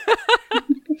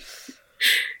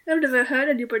 I've never heard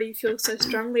anybody feel so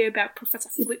strongly about Professor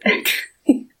Flitwick.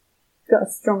 Got a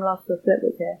strong love for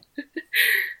Flitwick here.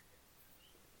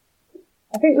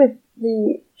 I think with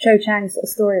the Cho Chang sort of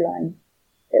storyline,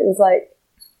 it was like,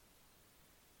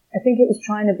 I think it was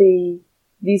trying to be,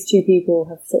 these two people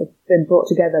have sort of been brought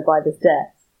together by this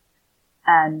death,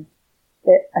 and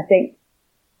I think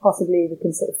possibly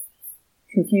the sort of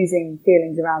confusing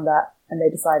feelings around that, and they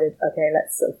decided, okay,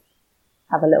 let's sort of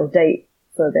have a little date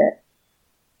for a bit,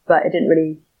 but it didn't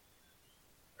really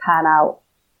pan out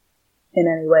in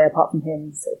any way apart from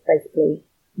him sort of basically,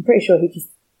 I'm pretty sure he just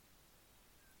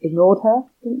ignored her,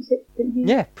 didn't he?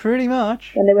 Yeah, pretty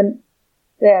much. And they went,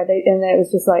 and it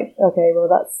was just like, okay, well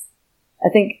that's, I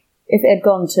think if it had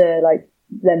gone to like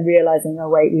them realising, oh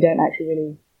wait, we don't actually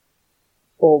really,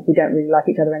 or we don't really like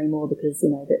each other anymore because,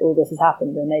 that all this has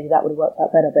happened, then maybe that would have worked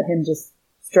out better. But him just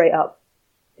straight up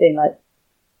being like,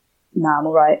 nah, I'm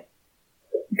alright,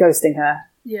 ghosting her,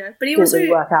 Yeah, but he didn't also really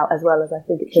work out as well as I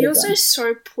think it could he have also done.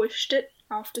 so pushed it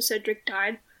after Cedric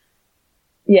died.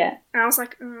 Yeah. And I was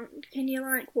like, can you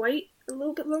like wait a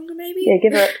little bit longer maybe? Yeah,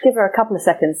 give her a couple of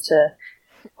seconds to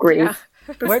grieve. Yeah.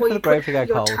 Before Wait for you the grave put to go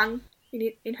your cold. tongue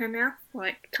in her mouth.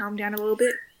 Like, calm down a little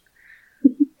bit.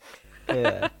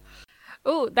 Yeah.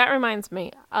 Ooh, that reminds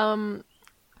me. How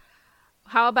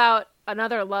about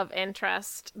another love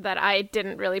interest that I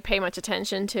didn't really pay much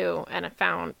attention to and I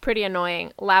found pretty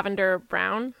annoying? Lavender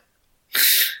Brown.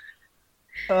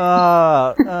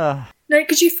 No,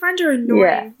 because you find her annoying.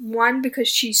 Yeah. One, because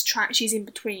she's in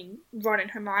between Ron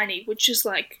and Hermione, which is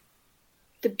like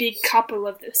the big couple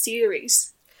of the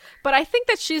series. But I think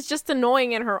that she's just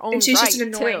annoying in her own And she's right, just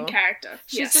an annoying too. character.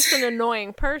 She's Yes. just an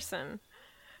annoying person.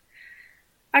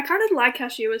 I kind of like how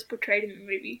she was portrayed in the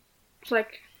movie.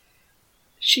 Like,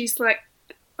 she's like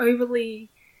overly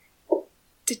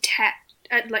attached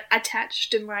and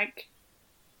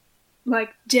like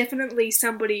definitely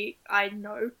somebody I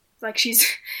know. Like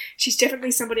she's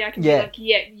definitely somebody I can be like,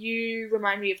 yeah, you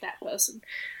remind me of that person.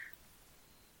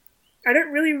 I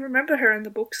don't really remember her in the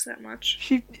books that much.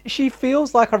 She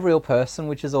feels like a real person,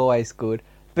 which is always good.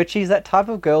 But she's that type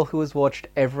of girl who has watched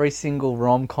every single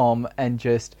rom-com and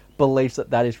just believes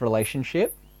that is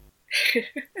relationship.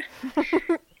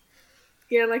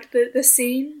 Yeah, like the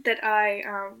scene that I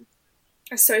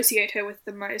associate her with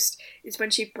the most is when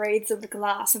she breathes on the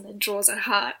glass and then draws a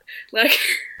heart. Like,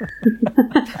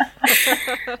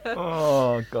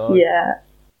 oh god. Yeah.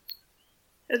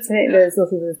 I think there's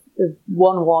also the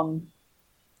one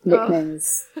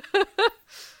nicknames.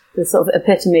 The sort of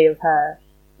epitome of her,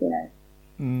 you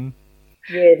know,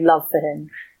 weird love for him,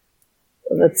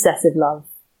 sort of obsessive love,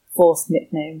 forced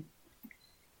nickname.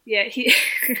 Yeah, he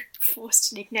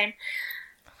forced nickname.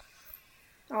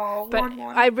 Oh,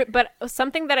 but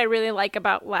something that I really like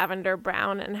about Lavender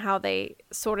Brown and how they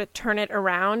sort of turn it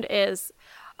around is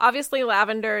obviously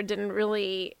Lavender didn't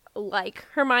really like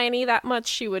Hermione that much.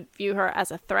 She would view her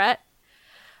as a threat.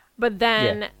 But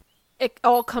then it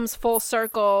all comes full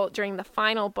circle during the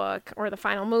final book or the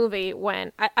final movie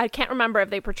when I can't remember if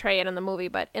they portray it in the movie,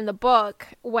 but in the book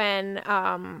when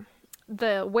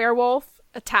the werewolf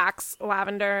attacks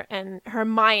Lavender and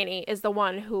Hermione is the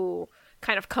one who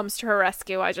kind of comes to her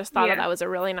rescue. I just thought that was a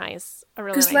really nice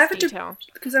detail.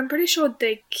 Because I'm pretty sure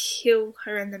they kill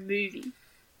her in the movie.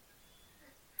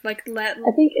 Like,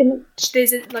 I think there's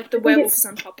the werewolf is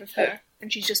on top of her,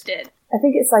 and she's just dead. I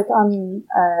think it's like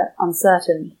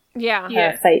uncertain.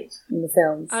 Her fate in the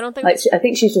films. I don't think I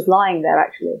think she's just lying there.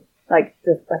 Actually, I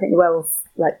think the werewolf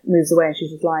moves away and she's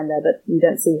just lying there, but you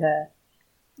don't see her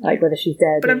whether she's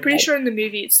dead. But I'm pretty sure in the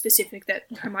movie it's specific that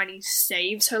Hermione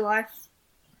saves her life.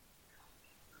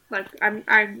 Like, I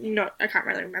can't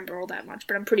really remember all that much,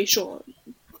 but I'm pretty sure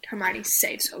Hermione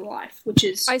saves her life, which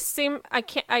is... I seem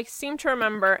to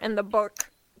remember in the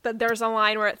book that there's a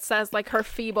line where it says, like, her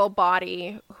feeble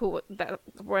body,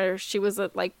 where she was,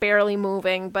 barely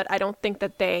moving, but I don't think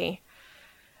that they...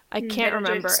 I can't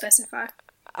remember. Specify.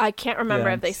 I can't remember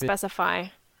if they specify.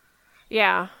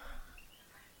 Yeah.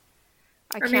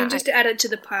 I mean, just to add it to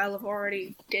the pile of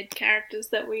already dead characters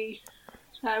that we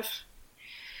have...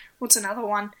 What's another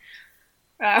one?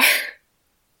 But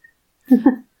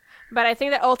I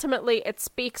think that ultimately it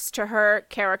speaks to her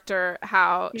character,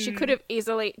 how she could have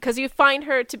easily... Because you find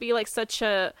her to be, such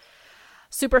a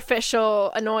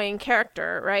superficial, annoying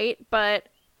character, right? But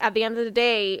at the end of the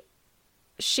day,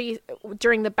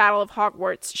 during the Battle of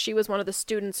Hogwarts, she was one of the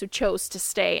students who chose to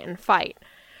stay and fight.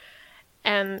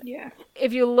 And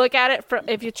if you look at it,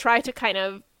 if you try to kind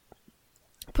of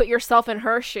put yourself in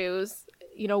her shoes...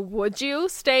 would you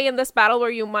stay in this battle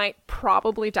where you might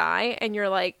probably die and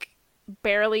you're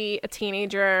barely a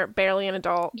teenager, barely an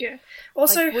adult? Yeah.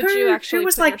 Also, who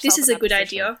was this is a good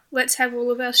idea. Let's have all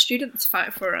of our students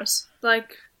fight for us. That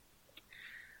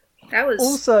was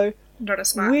also not a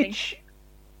smart thing.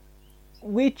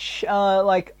 Which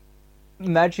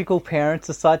magical parents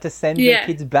decide to send their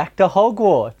kids back to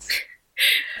Hogwarts?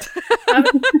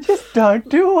 Just don't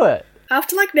do it.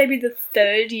 After maybe the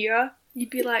third year, you'd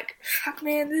be like, fuck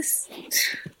man, this...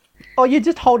 Oh, you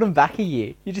just hold them back a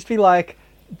year. You just be like,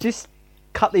 just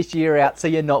cut this year out so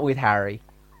you're not with Harry.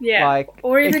 Yeah.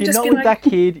 Or even if you're just not with that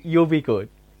kid, you'll be good.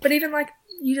 But even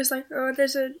you just oh,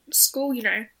 there's a school,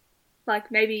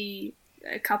 maybe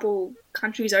a couple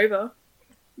countries over.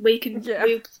 We can,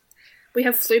 we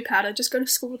have flu powder, just go to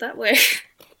school that way.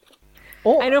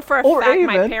 I know for a fact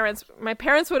my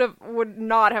parents would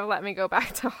not have let me go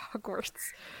back to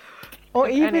Hogwarts. Or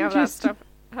even just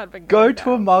go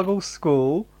to a muggle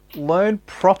school, learn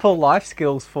proper life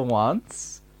skills for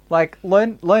once.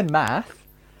 Learn math.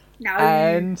 No.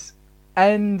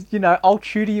 And I'll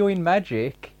tutor you in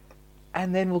magic.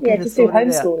 And then we'll get it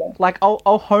sorted out.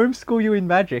 I'll homeschool you in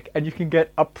magic and you can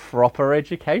get a proper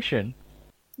education.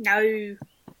 No.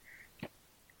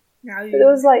 But there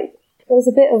was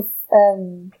a bit of,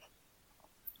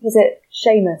 was it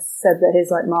Seamus said that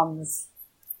his mum was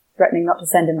threatening not to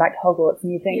send him back to Hogwarts,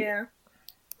 and you think,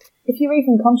 if you're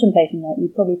even contemplating that,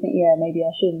 you'd probably think, maybe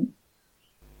I shouldn't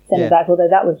send him back, although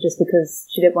that was just because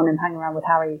she didn't want him hanging around with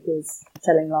Harry who was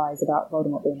telling lies about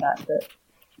Voldemort being back, but,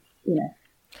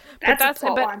 That's a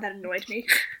plot line that annoyed me.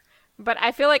 But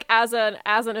I feel like as an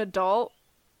adult,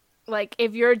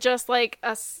 if you're just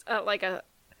what's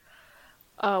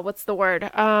the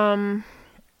word?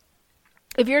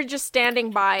 If you're just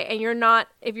standing by and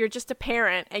if you're just a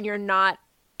parent and you're not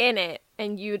in it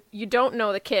and you don't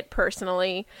know the kid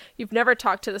personally, you've never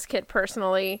talked to this kid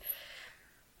personally,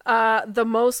 the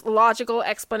most logical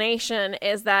explanation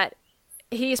is that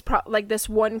he's this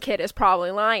one kid is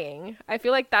probably lying. I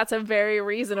feel like that's a very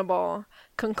reasonable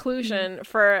conclusion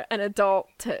for an adult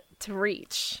to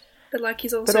reach. But like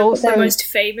he's also the most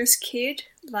famous kid.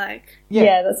 Like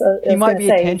that's he might be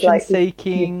attention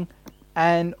seeking,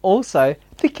 and also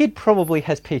the kid probably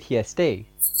has PTSD.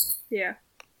 Yeah.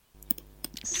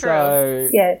 So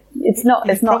it's not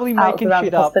probably out making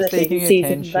shit up, seeking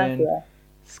attention,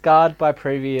 scarred by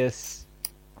previous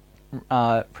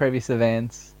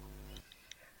events.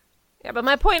 Yeah, but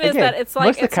my point is that it's like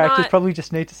most of the characters probably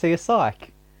just need to see a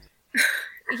psych.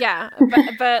 Yeah,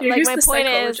 but like my point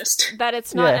is that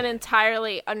it's not an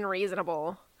entirely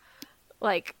unreasonable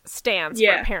stance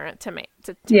for a parent to make.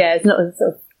 It's not a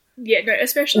sort of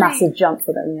especially massive jump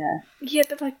for them. Yeah,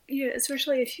 but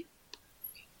especially if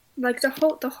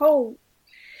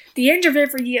the end of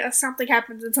every year something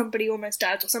happens and somebody almost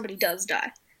dies or somebody does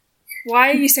die. Why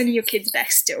are you sending your kids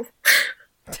back still?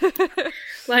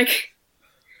 Like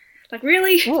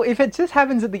really? Well, if it just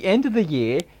happens at the end of the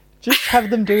year, just have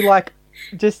them do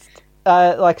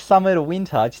summer to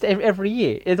winter, just every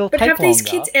year. It'll take longer. But have these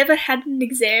kids ever had an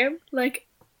exam? Like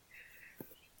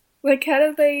how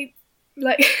do they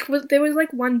there was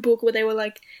one book where they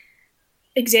were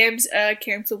exams are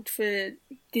cancelled for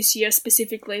this year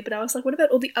specifically, but I was like, what about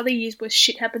all the other years where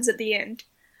shit happens at the end?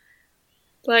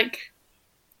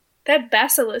 That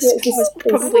basilisk was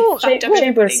probably fucked up.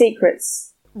 Chamber of Secrets.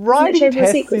 Writing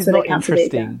tests is not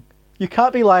interesting. You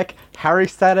can't be like, Harry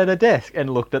sat at a desk and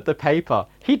looked at the paper.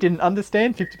 He didn't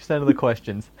understand 50% of the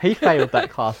questions. He failed that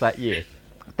class that year.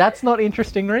 That's not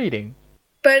interesting reading.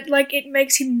 But, it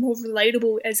makes him more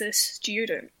relatable as a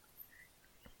student.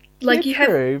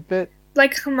 True, but...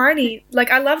 Hermione,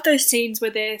 I love those scenes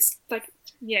where they're,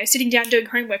 sitting down doing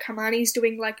homework. Hermione's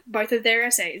doing, both of their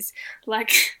essays.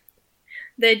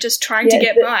 They're just trying to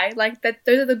get by.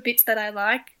 Those are the bits that I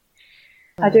like.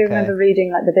 I do remember reading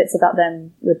the bits about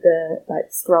them with the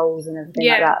scrolls and everything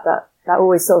like that. That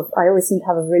always I always seem to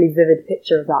have a really vivid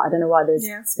picture of that. I don't know why there's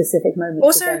specific moments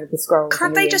also, with the scrolls.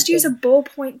 Can't they just use a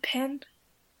ballpoint pen?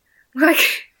 Oh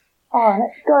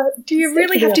God! Do you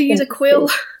really have to use a quill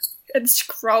and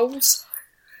scrolls?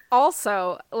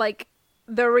 Also,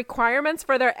 the requirements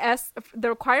for their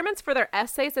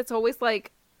essays, it's always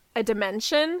a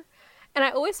dimension, and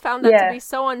I always found that to be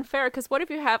so unfair. Because what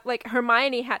if you have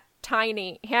Hermione had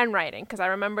tiny handwriting, because I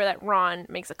remember that Ron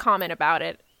makes a comment about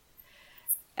it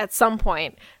at some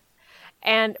point,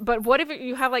 but what if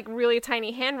you have really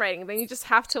tiny handwriting? Then you just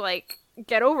have to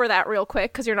get over that real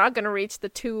quick, because you're not going to reach the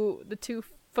 2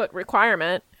 foot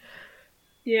requirement.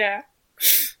 Yeah.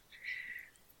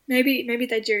 Maybe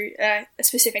they do a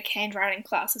specific handwriting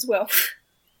class as well.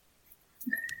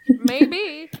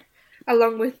 Maybe.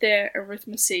 Along with their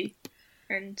arithmetic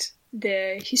and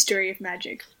their history of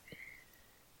magic.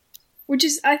 Which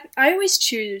is, I always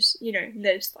choose,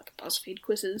 there's BuzzFeed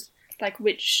quizzes,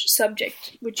 which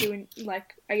subject would you,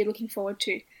 are you looking forward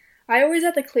to? I always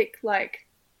have to click,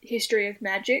 history of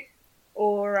magic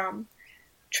or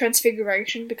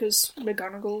transfiguration, because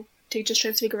McGonagall teaches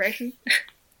transfiguration.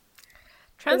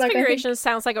 Transfiguration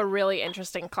sounds like a really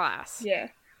interesting class. Yeah.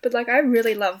 But, I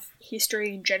really love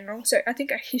history in general, so I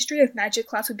think a history of magic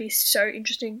class would be so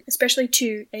interesting, especially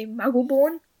to a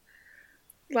Muggle-born.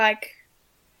 I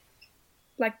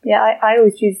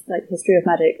always choose history of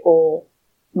magic or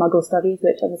Muggle studies,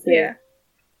 which obviously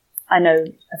I know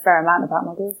a fair amount about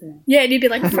Muggles. Yeah, and you'd be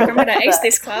like, fuck, I'm gonna ace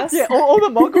this class. Yeah, all the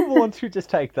Muggle-borns should just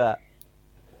take that.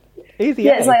 Easy.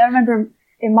 Yeah, it's I remember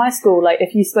in my school,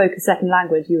 if you spoke a second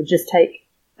language, you would just take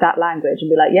that language and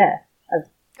be like,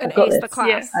 I've got ace this. The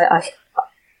class. Yeah.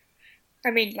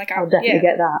 I'll definitely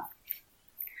get that.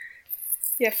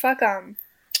 Yeah, fuck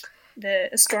the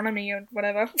astronomy or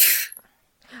whatever.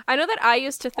 I know that I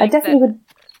used to think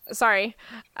Sorry.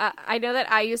 I know that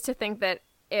I used to think that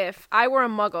if I were a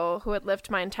Muggle who had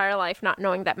lived my entire life not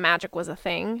knowing that magic was a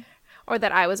thing, or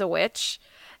that I was a witch,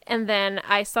 and then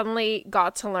I suddenly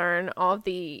got to learn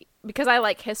because I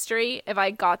like history, if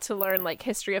I got to learn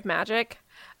history of magic,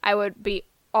 I would be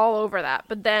all over that.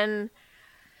 But then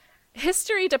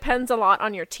history depends a lot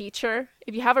on your teacher.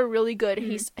 If you have a really good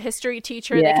history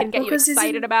teacher, they can get you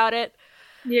excited about it.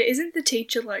 Yeah, isn't the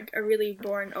teacher a really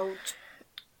boring old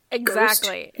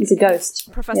Exactly. ghost? He's a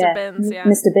ghost. Professor Binns,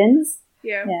 Mr. Binns?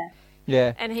 Yeah.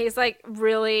 Yeah. And he's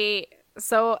really...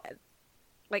 So,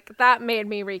 that made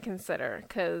me reconsider,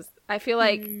 because I feel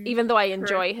even though I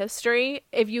enjoy history,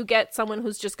 if you get someone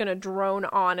who's just going to drone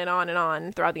on and on and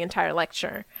on throughout the entire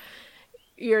lecture,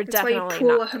 you're That's definitely why you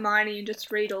pull a Hermione and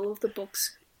just read all of the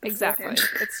books Exactly.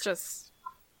 beforehand. It's just...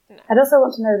 I'd also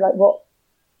want to know, like, what,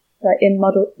 like, in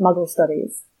Muggle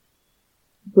studies,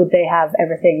 would they have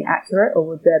everything accurate, or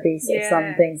would there be sort of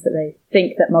some things that they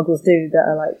think that Muggles do that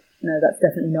are like, no, that's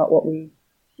definitely not what we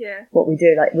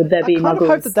do? Like, would there be I kind Muggles?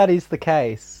 of hope that is the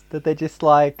case. That they're just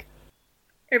like...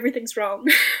 Everything's wrong.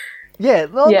 Yeah,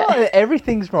 not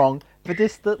everything's wrong, but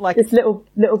just that, like... Just little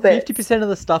bits. 50% of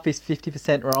the stuff is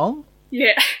 50% wrong.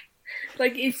 Yeah.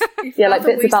 Like, if Yeah, like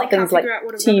Arthur bits about Weasley can't things like figure out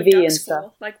what a TV rubber duck's and stuff.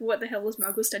 for, like, what the hell is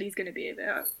Muggle studies going to be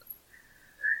about?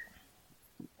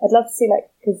 I'd love to see, like,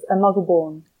 because a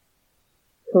Muggle-born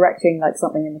correcting, like,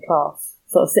 something in the class,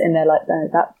 sort of sitting there like, no,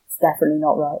 that's definitely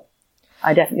not right.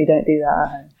 I definitely don't do that at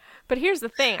home. But here's the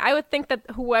thing. I would think that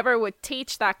whoever would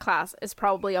teach that class is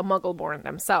probably a Muggle-born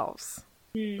themselves.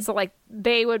 So, like,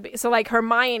 they would be... So, like,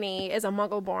 Hermione is a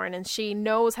Muggle-born, and she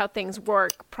knows how things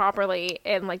work properly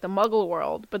in, like, the Muggle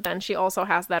world, but then she also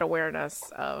has that awareness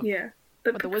of... Yeah.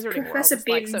 But What the wizarding Professor world is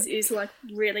like, Binns so- is, like,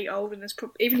 really old, and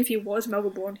even if he was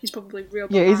Muggle-born, he's probably real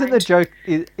Yeah, behind. isn't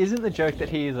the joke that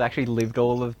he has actually lived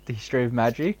all of the history of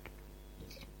magic?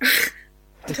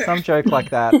 There's some joke like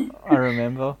that, I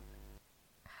remember.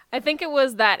 I think it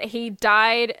was that he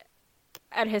died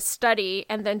at his study,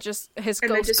 and then just his And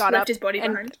then ghost just got left up his body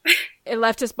and behind. it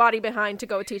left his body behind to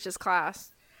go teach his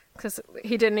class. Because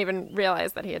he didn't even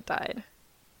realize that he had died.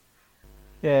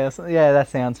 Yeah, that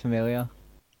sounds familiar.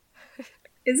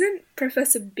 Isn't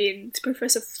Professor Binns,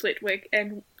 Professor Flitwick,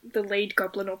 and the lead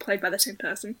goblin all played by the same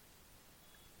person?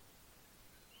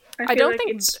 I feel don't like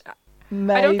think... it's...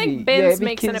 Maybe. I don't think Binns yeah,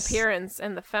 makes an because- appearance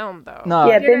in the film, though. No,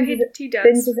 Yeah, Yeah, no, Binns, he does.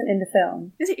 Binns isn't in the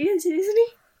film. Isn't he?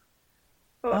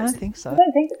 Oh, I is don't it? think so. I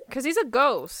don't think... Because he's a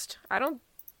ghost. I don't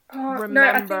Oh, remember...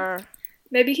 no, I think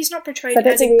maybe he's not portrayed So I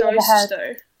don't as a think we ever ghost, had-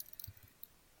 though.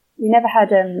 You never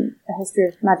had a history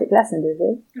of magic lesson, did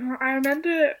we? I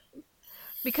remember...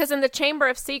 Because in the Chamber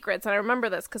of Secrets, and I remember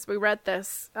this because we read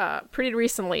this pretty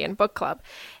recently in book club,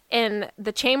 in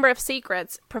the Chamber of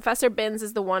Secrets, Professor Binns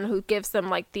is the one who gives them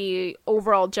like the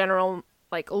overall general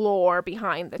like lore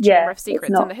behind the Yeah, Chamber of it's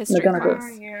Secrets not and the history McGonagall.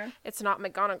 class. yeah. It's not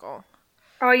McGonagall.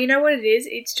 Oh, you know what it is?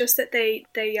 It's just that they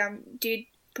did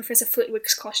Professor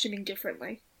Flitwick's costuming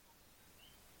differently.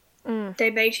 They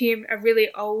made him a really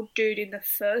old dude in the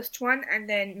first one, and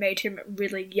then made him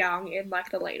really young in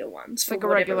like the later ones. For Like a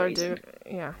whatever regular reason.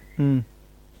 dude. Yeah.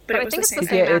 But I it was think the it's the same.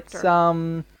 same Yeah, actor.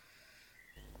 it's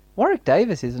Warwick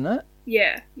Davis, isn't it?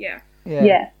 Yeah. Yeah.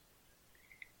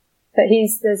 But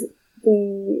there's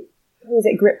who is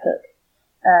it,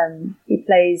 Griphook? He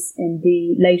plays in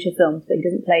the later films, but he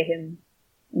doesn't play him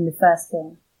in the first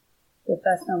film. The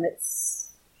first film,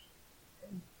 it's...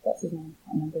 What's his name? I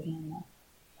can't remember his name now.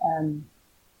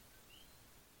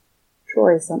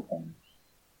 Troy something.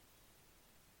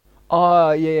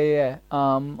 Oh, yeah.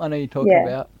 I know you're talking Yeah.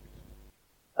 about.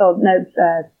 Oh, no,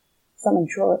 something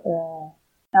Troy...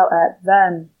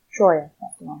 Vern Troyer,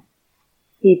 that's the one.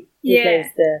 He Yeah. plays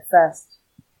the first...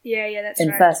 Yeah, that's in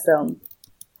right. the first film,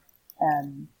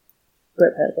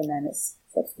 Griphook, and then it's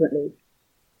subsequently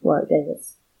Warwick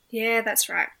Davis. Yeah, that's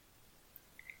right.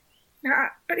 No,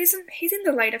 but he's in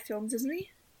the later films, isn't he?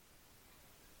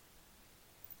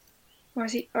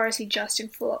 Or is he just in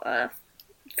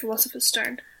Philosopher's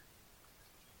Stone?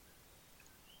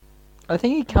 I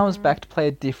think he comes back to play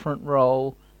a different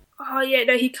role. Oh yeah,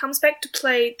 no, he comes back to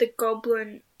play the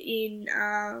goblin in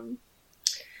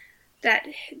that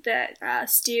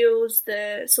steals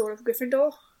the sword of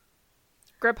Gryffindor.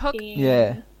 Griphook? In...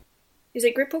 Yeah. Is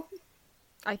it Griphook?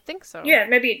 I think so. Yeah,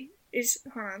 maybe it is.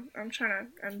 Hold on, I'm trying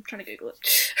to Google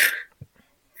it.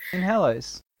 In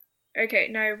Hallows. Okay,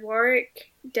 no,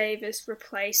 Warwick Davis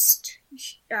replaced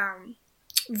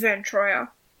Vern Troyer.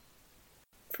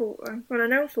 For I don't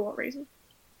know for what reason.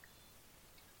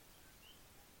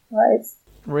 Right.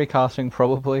 Recasting,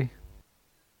 probably.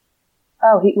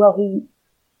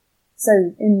 So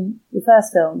in the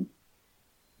first film,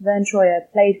 Vern Troyer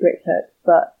played Griphook,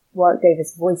 but Warwick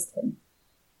Davis voiced him.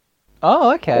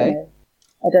 Oh, okay.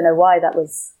 I don't know why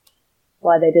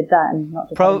they did that and not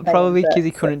just Probably because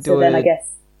he couldn't do then a I guess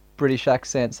British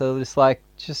accent, so they're just like,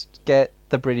 just get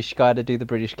the British guy to do the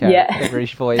British character, Yeah. the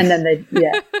British voice. and then and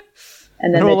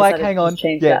then they're they all like, decided hang to on,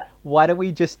 change yeah, that. why don't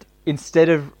we just, instead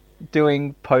of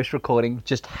doing post-recording,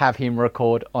 just have him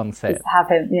record on set? Just have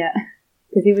him, yeah,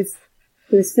 because he was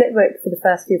Flitwick for the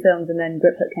first few films, and then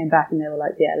Griphook came back, and they were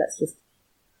like, yeah, let's just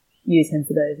use him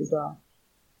for those as well.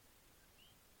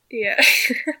 Yeah,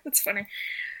 that's funny.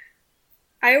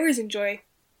 I always enjoy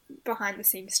behind the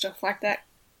scenes stuff like that.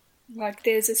 Like,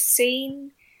 there's a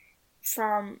scene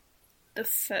from the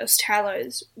first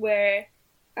Hallows where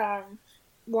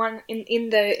one in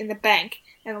the bank,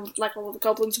 and like all the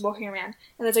goblins walking around,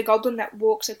 and there's a goblin that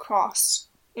walks across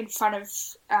in front of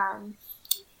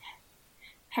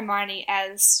Hermione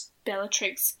as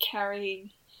Bellatrix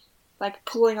carrying, like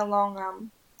pulling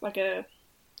along like a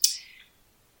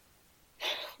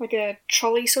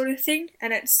trolley sort of thing,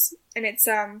 and it's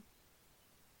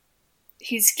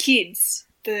his kids.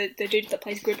 The dude that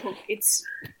plays Griphook, it's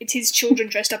his children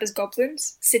dressed up as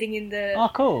goblins sitting in the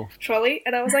cool trolley,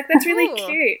 and I was like, that's really Cool.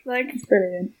 cute. Like, It's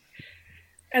brilliant.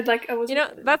 and like I was,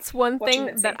 That's one watching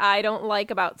thing that that scene. I don't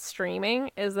like about streaming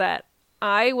is that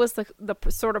I was the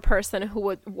sort of person who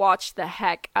would watch the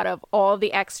heck out of all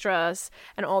the extras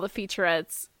and all the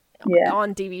featurettes Yeah.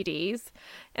 on DVDs.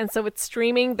 And so with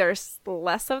streaming, there's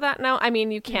less of that now. I mean,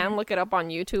 you can look it up on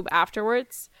YouTube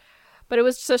afterwards, but it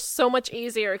was just so much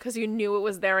easier because you knew it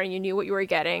was there and you knew what you were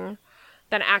getting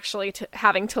than actually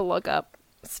having to look up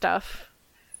stuff.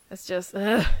 It's just,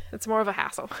 it's more of a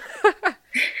hassle.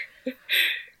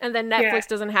 And then Netflix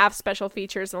doesn't have special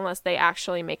features unless they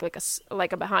actually make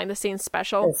like a behind the scenes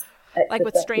special. There's extra Like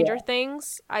with stuff, Stranger yeah.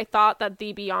 Things, I thought that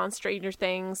the Beyond Stranger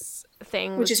Things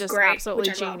thing Which was is just great, absolutely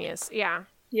which I love. genius. Yeah.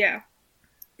 Yeah,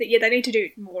 they need to do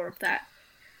more of that.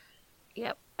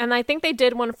 Yep. And I think they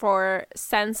did one for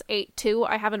Sense8 too.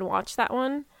 I haven't watched that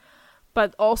one,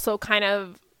 but also kind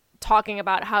of talking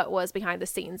about how it was behind the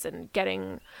scenes and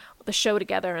getting the show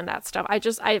together and that stuff.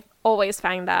 I've always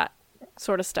found that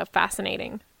sort of stuff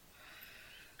fascinating.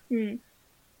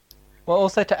 Well,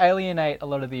 also to alienate a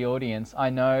lot of the audience, I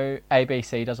know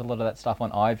ABC does a lot of that stuff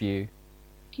on iView,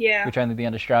 Yeah, which only the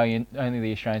Australians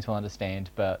will understand.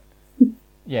 But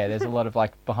yeah, there's a lot of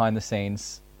like behind the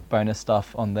scenes bonus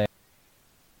stuff on there.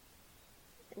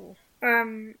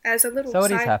 as a little So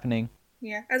it is side, happening.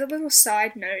 yeah, as a little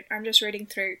side note, I'm just reading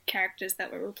through characters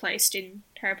that were replaced in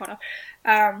Harry Potter.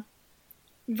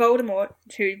 Voldemort,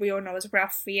 who we all know as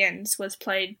Ralph Fiennes, was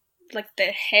played, like the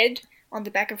head on the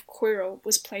back of Quirrell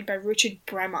was played by Richard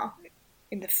Bremer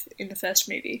in the first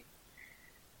movie,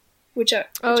 which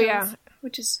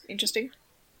is interesting.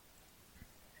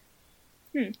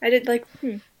 I did like.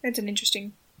 That's an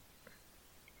interesting.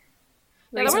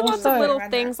 Yeah, there were reason lots to of go little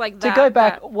around things that. like that. To go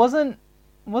back, that- wasn't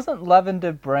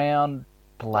Lavender Brown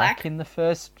black in the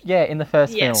first? Yeah, in the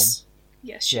first film.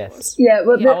 Yes, she Yes. was. Yeah,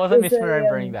 well, I wasn't there's a,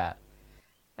 misremembering that.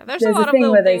 there's there's a a lot of thing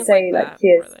little where they things say, like like, that, she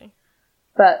is- really.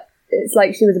 But it's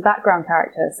like she was a background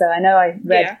character, so I know I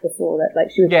read Yeah. before that like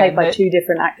she was Yeah, played by but- two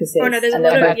different actresses. Oh, no, there's a and lot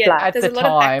they were of- both yeah, black. At there's the a lot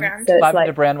of time, background. So it's Lavender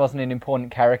like- Brown wasn't an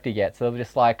important character yet, so they were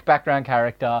just like background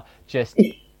character, just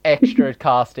extra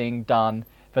casting done.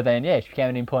 But then, yeah, she became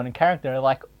an important character. And they're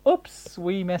like, oops,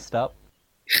 we messed up.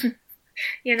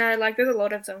 You know, like there's a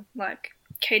lot of them, like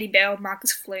Katie Bell,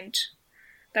 Marcus Flint.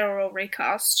 They were all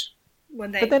recast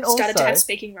when they But then started to also- have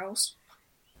speaking roles.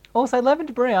 Also,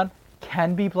 Lavender Brown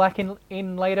can be black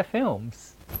in later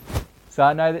films. So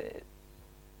I know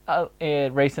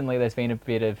that recently there's been a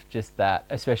bit of just that,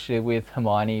 especially with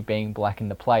Hermione being black in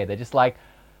the play. They're just like,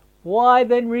 why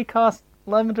then recast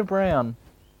Lavender Brown?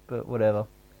 But whatever.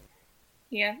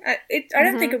 Yeah, I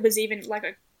don't think it was even like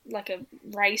a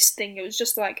race thing. It was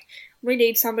just like we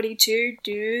need somebody to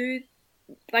do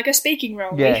like a speaking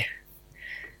role. Yeah.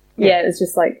 Yeah, it was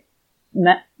just like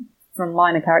from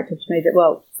minor character to major.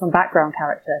 Well, from background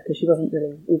character because she wasn't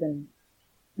really even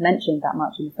mentioned that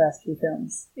much in the first few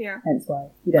films. Yeah. Hence why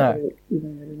you don't No. really,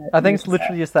 even really know. I think it's notice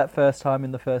literally just that first time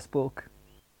in the first book.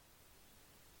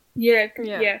 Yeah.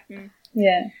 Yeah. Yeah. that.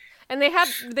 Yeah. And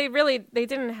they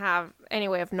didn't have any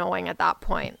way of knowing at that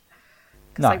point.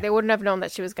 Because No. like, they wouldn't have known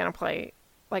that she was going to play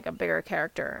like a bigger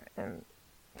character in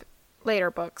later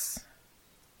books.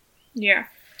 Yeah.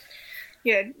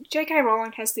 Yeah, J.K.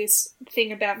 Rowling has this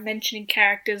thing about mentioning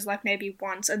characters like maybe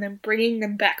once and then bringing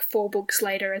them back 4 books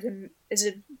later as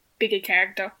a bigger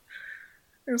character.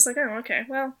 And it's like, oh, okay,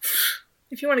 well,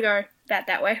 if you want to go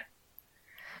that way.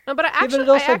 No, but but it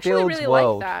I also actually builds really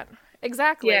world. like that.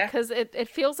 Exactly, Yeah. because it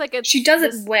feels like it's... She does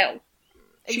this- it well.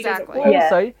 She does it Exactly. well. Yeah.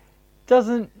 Also,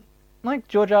 doesn't like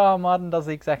George R. R. Martin does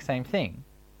the exact same thing.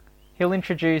 He'll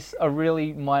introduce a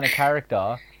really minor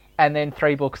character, and then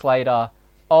 3 books later,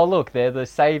 oh look, they're the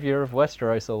savior of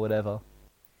Westeros or whatever.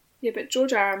 Yeah, but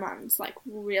George R. R. Martin's like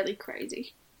really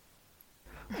crazy.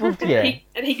 Well, yeah,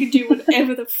 He can do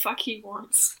whatever the fuck he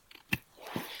wants.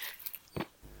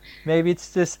 maybe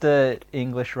it's just a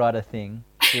English writer thing.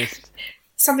 Just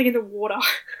Something in the water.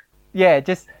 yeah,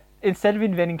 just instead of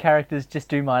inventing characters, just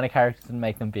do minor characters and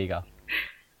make them bigger.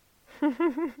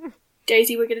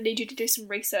 Daisy, we're gonna need you to do some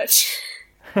research.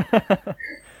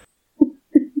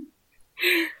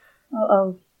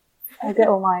 I'll get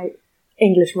all my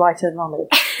English writer knowledge.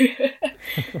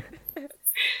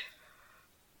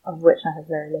 of which I have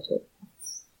very little.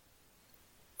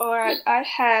 Alright, I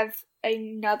have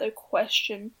another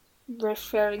question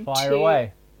referring Fire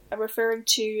away. to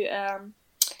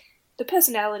the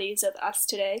personalities of us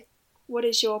today. What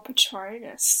is your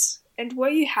Patronus? And were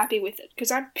you happy with it?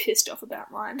 Because I'm pissed off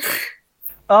about mine.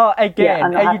 Oh, again, Yeah,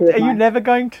 I'm not happy with are you mine. never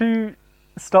going to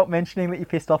stop mentioning that you're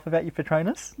pissed off about your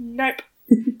Patronus? Nope.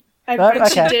 I No?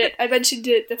 mentioned Okay. it. I mentioned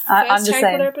it the I'm first the Harry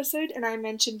Potter same. episode, and I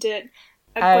mentioned it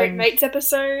a Great And- Mates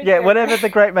episode. Yeah, and whatever the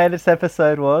Great Mates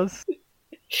episode was.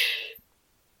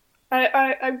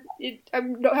 I'm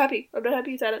not happy. I'm not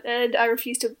happy about it, and I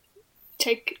refuse to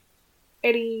take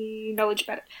any knowledge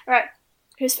about it. Alright,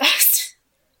 who's first?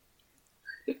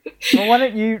 Well, why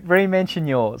don't you re-mention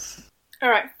yours?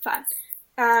 Alright, fine.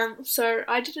 So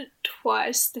I did it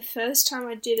twice. The first time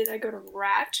I did it, I got a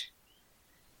rat,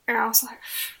 and I was like,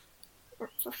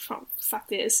 fuck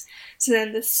this. So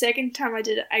then the second time I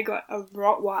did it, I got a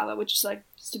Rottweiler, which is like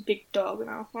just a big dog, and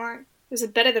I was like, it was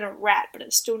better than a rat, but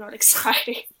it's still not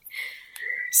exciting.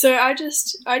 So I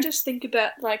just think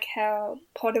about like how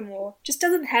Pottermore just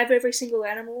doesn't have every single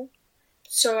animal.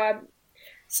 So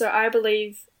I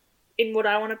believe in what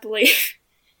I want to believe,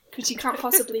 because you can't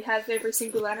possibly have every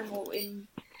single animal in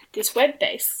this web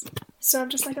base. So I'm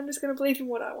just going to believe in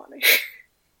what I want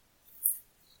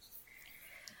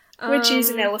to. Which is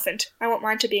an elephant. I want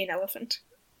mine to be an elephant.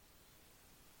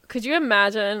 Could you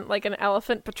imagine like an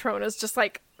elephant Patronus just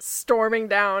like storming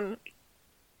down,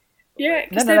 Yeah,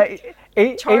 because No.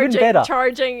 Even better.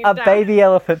 charging A down, baby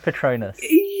elephant Patronus.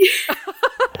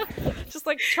 just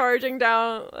like charging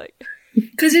down, like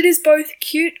Because it is both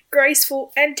cute,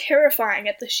 graceful, and terrifying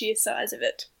at the sheer size of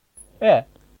it. Yeah.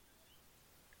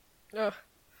 ugh.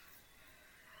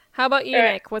 How about you,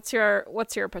 Alright. Nick? What's your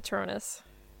Patronus?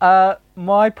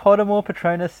 My Pottermore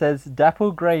Patronus says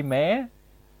Dapple Grey Mare,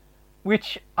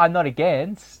 which I'm not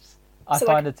against. I So,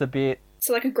 find like- it's a bit...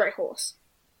 So like a grey horse.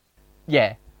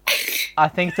 Yeah. I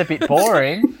think it's a bit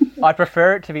boring. I'd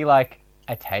prefer it to be like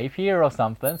a tapir or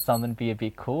something be a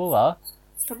bit cooler.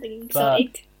 Something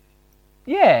exotic.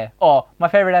 Yeah. Oh, my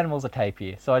favourite animal's a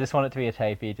tapir, so I just want it to be a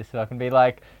tapir just so I can be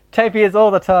like, tapirs all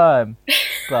the time.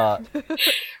 But,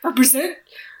 Represent.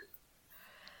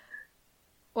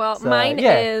 Well, So, mine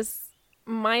yeah.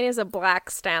 is a black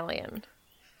stallion.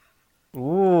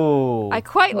 ooh. I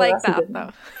quite Well, like that's a that good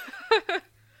though.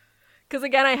 Because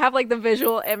again, I have like the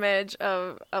visual image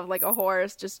of like a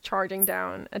horse just charging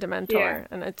down a Dementor, Yeah.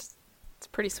 and it's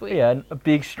pretty sweet. Yeah, and a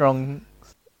big, strong...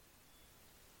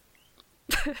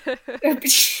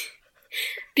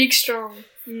 Big, strong.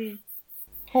 Mm.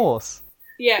 horse.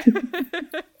 Yeah.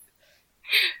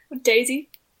 Daisy.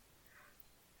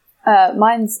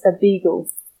 Mine's a beagle,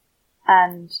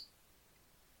 and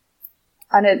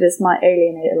I know this might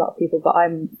alienate a lot of people, but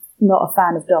I'm not a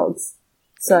fan of dogs,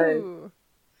 so Ooh.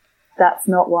 that's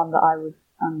not one that I'm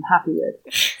happy with.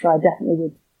 So I definitely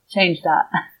would change that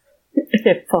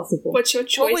if possible. What's your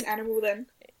choice would- animal then?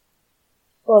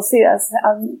 Well, see, I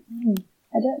don't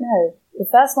know. The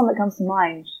first one that comes to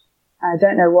mind, and I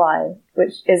don't know why,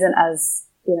 which isn't as,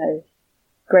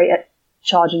 great at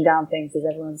charging down things as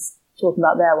everyone's talking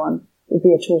about their one, would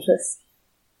be a tortoise.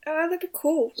 Oh, that'd be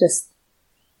cool. Just,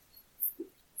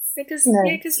 Because,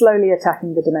 slowly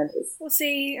attacking the Dementors. we'll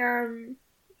see, Hermione's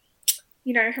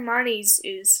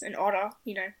is an otter,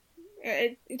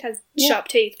 It has sharp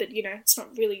teeth, but, it's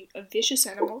not really a vicious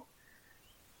animal.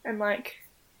 And,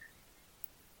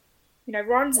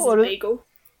 Ron's is What a is- beagle.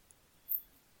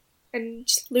 And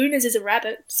Luna's is a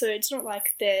rabbit, so it's not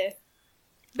like they're...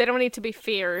 They don't need to be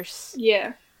fierce.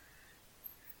 Yeah.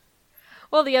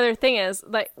 Well, the other thing is,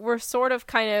 like, we're sort of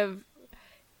kind of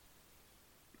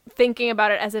thinking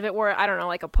about it as if it were, I don't know,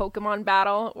 like a Pokemon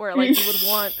battle, where, like, you would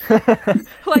want,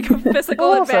 like, a physical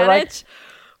Also, like- advantage.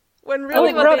 When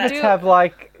really what they rabbits do... have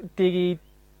like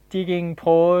digging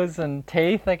paws and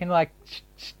teeth. They can like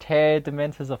tear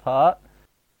Dementors apart.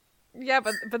 Yeah,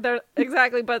 but they're...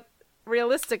 Exactly, but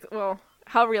realistic... Well,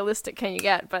 how realistic can you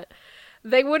get? But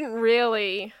they wouldn't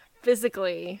really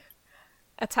physically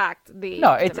attack the...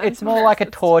 No, it's more like a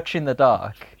Dementors. torch in the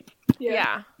dark.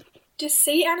 Yeah. Do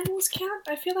sea animals count?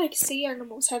 I feel like sea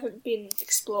animals haven't been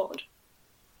explored.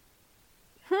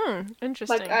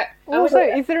 Interesting. Like, I Also,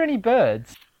 is there any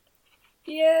birds?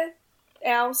 yeah,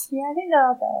 owls. Yeah, I think there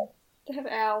are birds. They have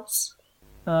owls.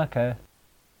 Okay.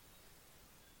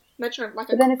 Imagine like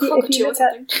a But then if you cockatoo or look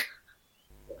at- something.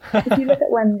 If you look at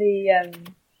when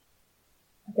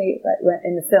I think it's like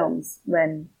in the films,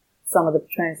 when some of the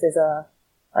Patronuses are,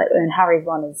 like when Harry's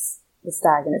one is the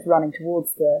stag and it's running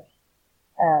towards the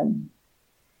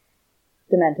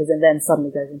Dementors and then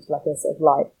suddenly goes into like a sort of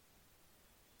light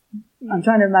I'm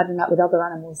trying to imagine that with other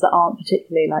animals that aren't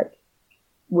particularly, like,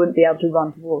 wouldn't be able to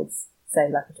run towards, say,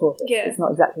 like a tortoise. Yeah. It's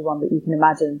not exactly one that you can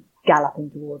imagine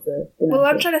galloping towards a Well,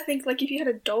 I'm trying to think, like, if you had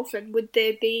a dolphin, would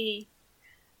there be,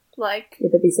 like,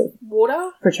 would there be sort of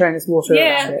water? Patronus water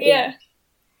around it? Yeah.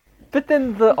 But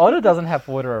then the otter doesn't have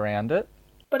water around it.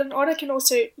 But an otter can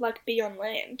also, like, be on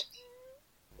land.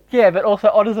 Yeah, but also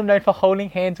otters are known for holding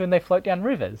hands when they float down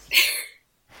rivers.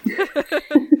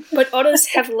 But otters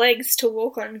have legs to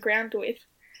walk on ground with.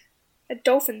 A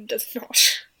dolphin does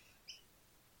not.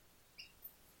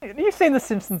 Have you seen the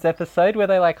Simpsons episode where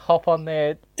they, like, hop on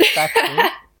their back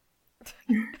feet?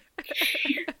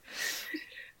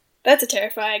 That's a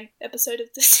terrifying episode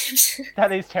of The Simpsons.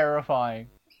 That is terrifying.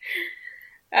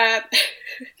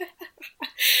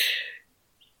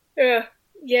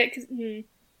 Yeah,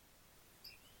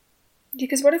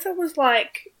 because what if it was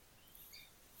like,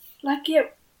 yeah,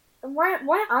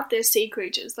 why aren't there sea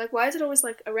creatures? Like, why is it always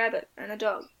like a rabbit and a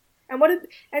dog? And why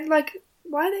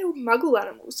are they all muggle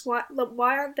animals? Why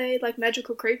aren't they like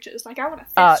magical creatures? Like, I want a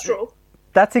thestral.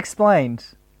 That's explained.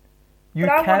 You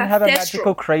But I can want a have a thestral.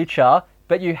 magical creature,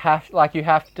 but you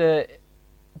have to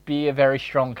be a very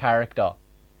strong character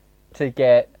to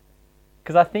get.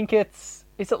 Because I think is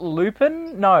it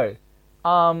Lupin? No,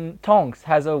 Tonks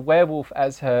has a werewolf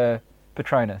as her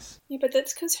Patronus. Yeah, but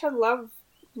that's because her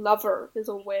lover is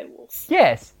a werewolf.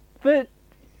 Yes, but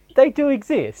they do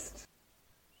exist.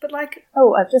 But like,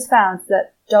 Oh, I've just found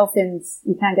that dolphins,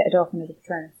 you can get a dolphin as a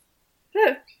Patronus.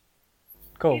 oh,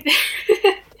 Cool.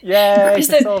 Yay Is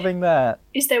for there- solving that.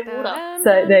 is there water?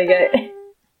 So there you go.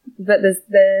 But there's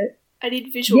the I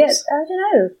need visuals. yeah,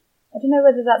 I don't know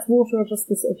whether that's water or just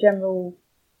the sort of general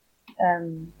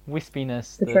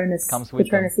Wispiness Patronus that comes with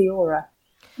them. Patronus aura.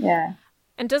 Yeah.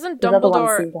 And doesn't The other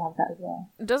ones seem Dumbledore to have that as well.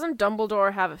 doesn't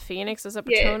Dumbledore have a phoenix as a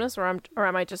Yeah. Patronus, or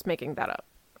am I just making that up?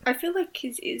 I feel like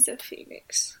his is a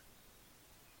phoenix.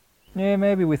 Yeah,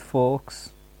 maybe with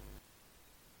forks.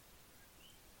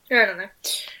 I don't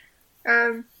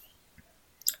know.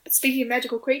 But speaking of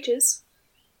magical creatures,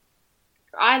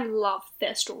 I love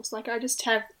thestrals. Like, I just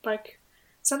have, like,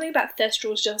 something about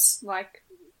thestrals just, like,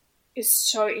 is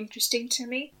so interesting to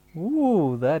me.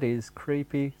 Ooh, that is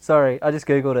creepy. Sorry, I just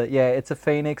googled it. Yeah, it's a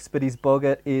phoenix, but his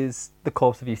boggart is the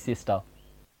corpse of his sister.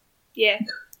 Yeah,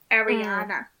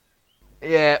 Ariana.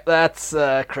 Yeah, that's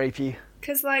creepy.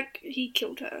 Because, like, he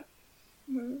killed her.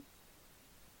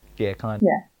 Yeah, kind of.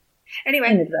 Yeah.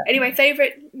 Anyway,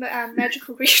 favourite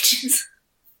magical creatures.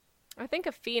 I think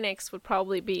a phoenix would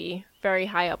probably be very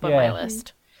high up on my Yeah.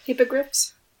 list.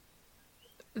 Hippogriffs.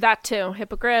 That too.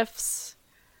 Hippogriffs,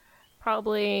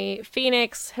 probably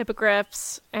phoenix,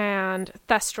 hippogriffs, and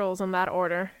thestrals in that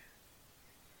order.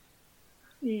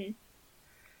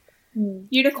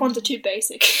 Unicorns are too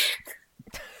basic.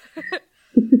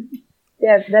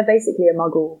 Yeah, they're basically a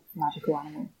muggle magical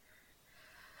animal.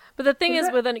 But the thing is,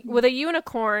 with a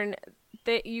unicorn,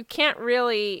 that you can't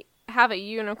really have a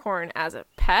unicorn as a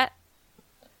pet.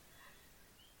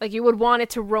 Like, you would want it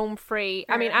to roam free.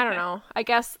 I mean, I don't know. I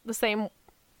guess the same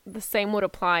would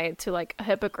apply to like a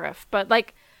hippogriff. But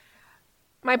like,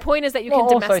 my point is that you can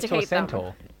Also to a domesticate them.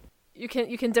 centaur. You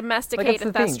can domesticate that's a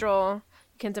the thing. thestral.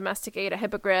 You can domesticate a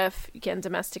hippogriff. You can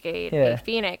domesticate Yeah. a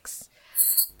phoenix.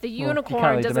 The Well, you unicorn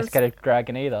can't really doesn't. domesticate a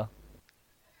dragon either.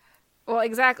 Well,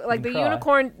 exactly. Like, can the try.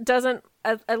 unicorn doesn't,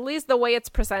 at least the way it's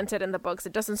presented in the books,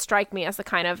 it doesn't strike me as the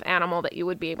kind of animal that you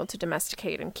would be able to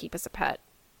domesticate and keep as a pet.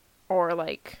 Or,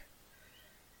 like,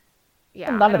 yeah.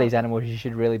 And none of these animals you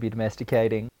should really be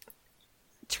domesticating.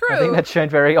 True. I think that's shown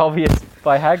very obvious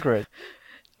by Hagrid.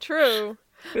 True.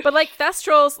 But, like,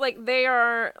 thestrals, like, they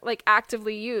are, like,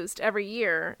 actively used every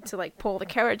year to, like, pull the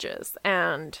carriages.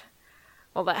 And,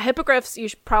 well, the hippogriffs you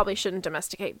probably shouldn't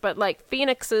domesticate. But, like,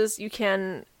 phoenixes, you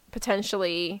can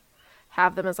potentially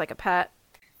have them as, like, a pet.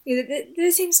 Yeah,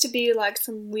 there seems to be like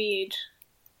some weird,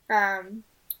 the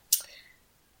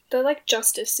like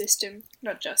justice system,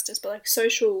 not justice, but like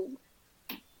social,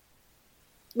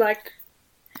 like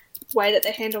way that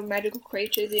they handle magical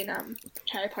creatures in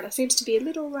Harry Potter seems to be a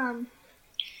little on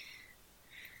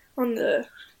the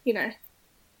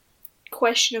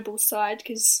questionable side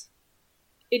because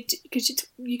it's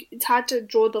hard to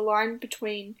draw the line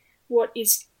between what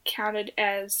is counted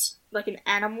as like an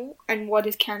animal and what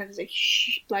is counted as a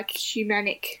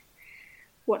humanic,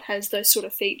 what has those sort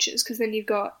of features, because then you've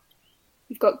got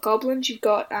goblins, you've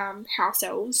got house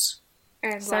elves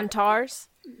and Centaurs.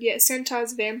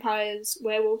 centaurs, vampires,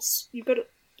 werewolves, you've got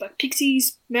like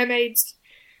pixies, mermaids,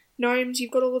 gnomes,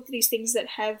 you've got all of these things that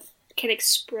can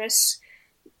express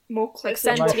more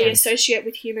closely Like to be sentience. associated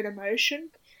with human emotion,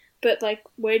 but like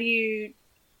where do you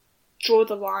draw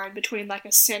the line between like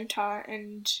a centaur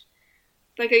and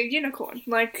like a unicorn?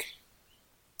 Like,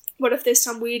 what if there's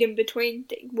some weird in between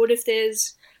thing? What if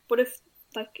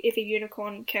if a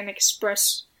unicorn can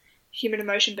express human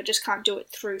emotion but just can't do it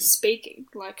through speaking?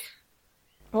 Like,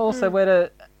 Well, also, where do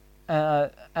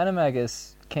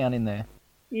animagus count in there?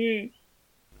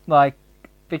 Like,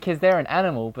 because they're an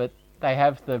animal, but they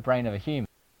have the brain of a human.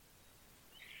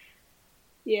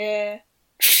 yeah,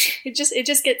 it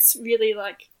just gets really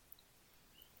like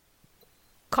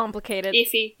Complicated.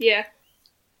 iffy. Yeah,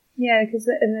 Yeah, because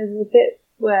there's a bit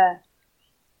where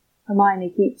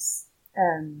Hermione keeps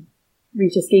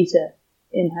Rita Skeeter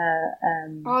in her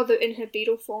in her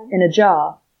beetle form. in a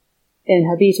jar, in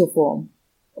her beetle form,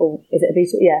 or is it a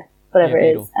beetle? Yeah, whatever Yeah, it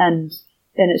beetle. is,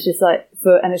 and it's just like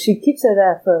and she keeps her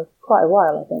there for quite a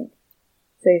while, I think.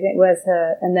 So you think, where's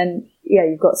her? And then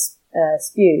you've got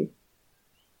Spew.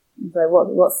 So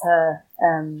what's her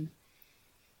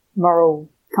moral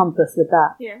compass with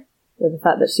that? Yeah, With the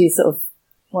fact that she sort of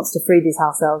wants to free these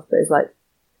house elves, but is like,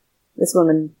 this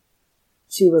woman,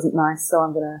 she wasn't nice, so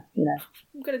I'm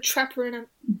gonna trap her in a.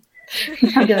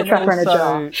 I'm gonna trap her in a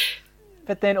jar.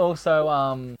 But then also,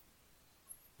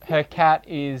 her cat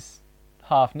is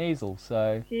half Kneasel,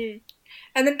 so...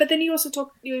 But then you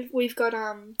also we've got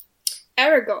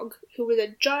Aragog, who was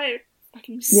a giant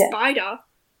fucking Yeah. spider,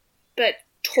 but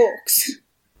talks.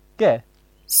 Yeah,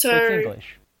 So it's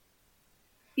English.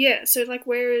 yeah, so like,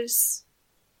 where is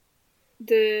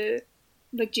the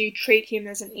like? Do you treat him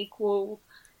as an equal,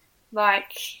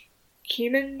 like,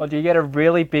 human? Or do you get a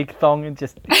really big thong and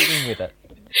just hit him with it?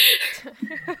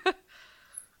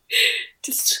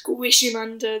 To squish him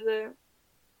under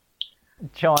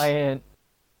Giant,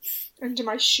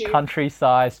 my shoe.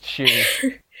 country-sized shoe.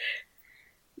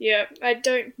 Yeah, I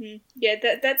don't. Yeah,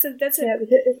 that's a Yeah,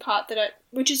 because part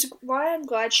which is why I'm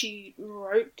glad she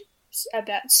wrote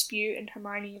about Spew and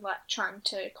Hermione like trying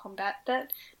to combat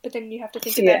that. But then you have to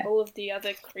think about all of the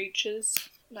other creatures.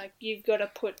 Like, you've got to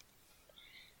put.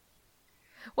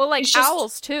 Well, like It's just-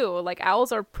 owls too. Like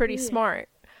owls are pretty smart.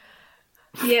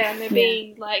 Yeah, and they're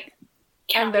being like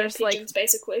And there's, carrier pigeons,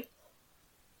 basically.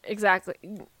 Exactly.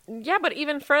 Yeah, but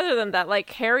even further than that,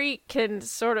 like Harry can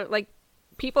sort of like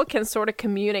people can sort of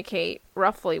communicate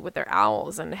roughly with their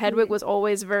owls, and Hedwig was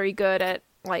always very good at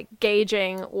like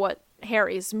gauging what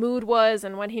Harry's mood was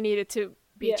and when he needed to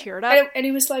be cheered up. And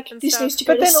he was like, and "This stuff. needs to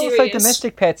go But to then also Sirius."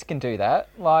 domestic pets can do that.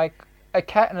 Like, a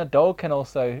cat and a dog can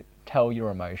also tell your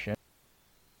emotion.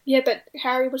 Yeah, but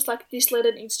Harry was like, "This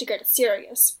letter needs to go to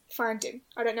Sirius. Find him.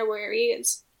 I don't know where he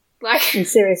is." Like, and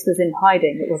Sirius was in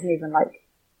hiding. It wasn't even like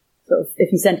sort of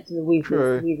if you sent it to the Weasleys,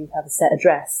 True. the Weasleys have a set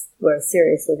address, whereas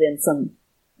Sirius was in some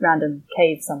random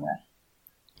cave somewhere.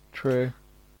 True.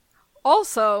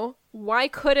 Also, why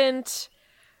couldn't,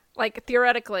 like,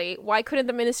 theoretically, why couldn't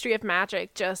the Ministry of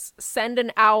Magic just send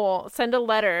a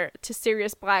letter to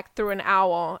Sirius Black through an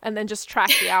owl and then just track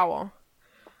the owl?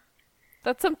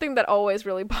 That's something that always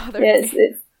really bothered Yeah, me.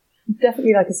 it's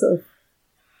definitely like a sort of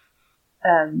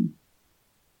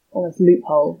almost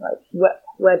loophole. Like,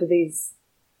 where do these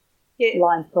yeah,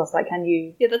 lines cross? Like, can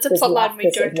you? yeah, that's a does plot the line we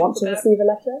actor sort don't of talk want to about. receive a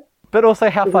letter? But also,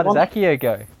 how Does far he does want- Accio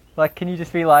go? Like, can you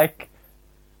just be like,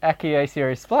 Accio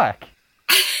Sirius Black?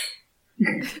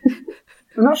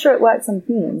 I'm not sure it works on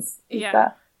humans. Is Yeah.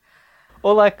 that-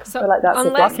 Or like, So, I feel like that's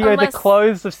unless, Accio, unless, the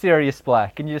clothes of Sirius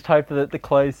Black, and you just hope that the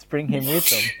clothes bring him with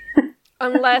them.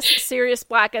 unless Sirius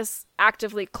Black is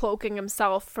actively cloaking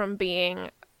himself from being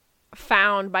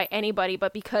found by anybody,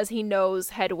 but because he knows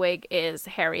Hedwig is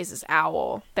Harry's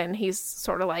owl, then he's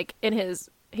sort of like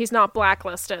he's not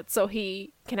blacklisted, so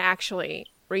he can actually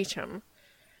reach him.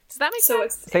 Does that make So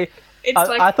sense? See, it's I,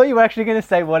 like I thought you were actually going to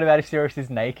say, what about if Sirius is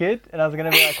naked? And I was going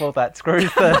to be like, well, that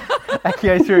screws the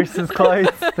Accio Sirius's clothes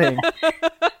thing.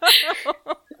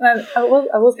 I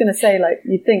was going to say, like,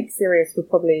 you'd think Sirius would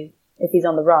probably, if he's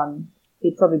on the run,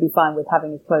 he'd probably be fine with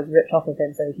having his clothes ripped off of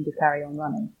him so he can just carry on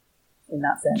running, in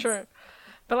that sense. Sure.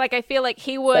 But like I feel like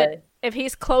he would, So- if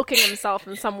he's cloaking himself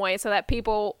in some way so that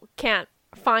people can't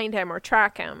find him or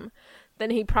track him, then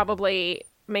he probably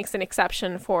makes an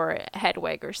exception for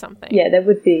Hedwig or something. Yeah, there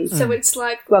would be. so it's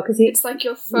like Well, because it's like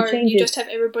your phone. You changes- just have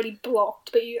everybody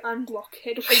blocked, but you unblock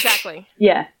Hedwig. Exactly.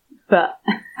 Yeah, but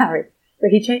Harry. But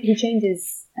he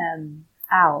changes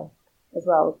Owl as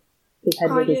well. His Oh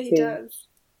Hedwig yeah, is he too does.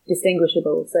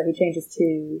 distinguishable, so he changes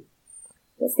to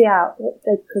what's the Owl?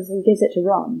 Because he gives it to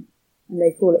Ron, and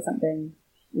they call it something,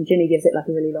 and Ginny gives it like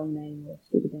a really long name or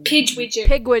stupid name. Pidgewiggin.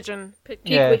 Pigwidgeon.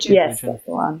 Yeah. Pigwidgeon. Yes, Pidgewiggin. that's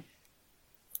the one.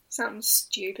 Something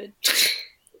stupid.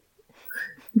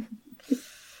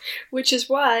 Which is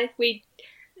why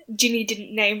Ginny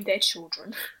didn't name their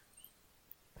children.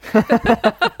 And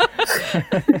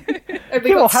we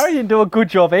Yeah, well, got- Harry didn't do a good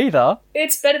job either.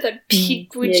 It's better than Yeah,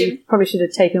 Pigwidgeon. you probably should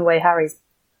have taken away Harry's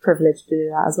privilege to do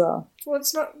that as well. Well,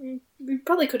 it's not. We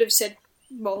probably could have said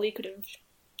Molly could have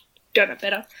done it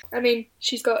better. I mean,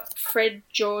 she's got Fred,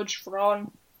 George,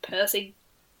 Ron, Percy,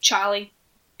 Charlie,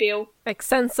 Bill. Like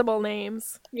sensible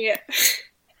names. Yeah.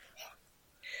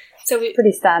 So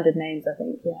Pretty standard names, I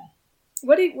think, yeah.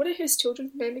 what are his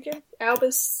children's name again?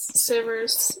 Albus,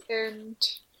 Severus, and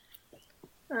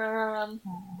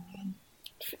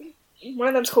one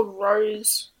of them's called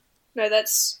Rose. No,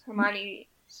 that's Hermione.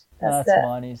 That's the-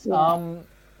 Hermione's. yeah.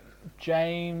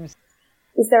 James,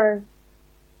 Is there a...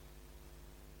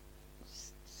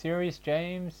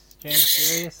 James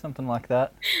Sirius, something like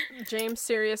that. James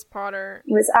Sirius Potter.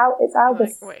 It's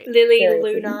Albus. Wait, Lily, Sirius,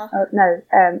 Luna. isn't it? Oh, no,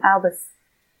 Albus.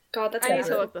 God, that's I need to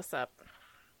amazing. look this up.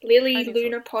 Lily, I think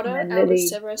Luna so. Potter, And then Albus Lily-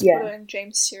 Severus yeah. Potter, and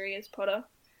James Sirius Potter.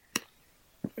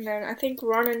 And then I think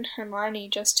Ron and Hermione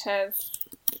just have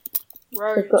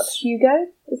Rose. They've got Hugo,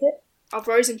 is it? Oh,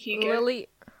 Rose and Hugo. Lily.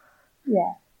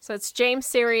 Yeah. So it's James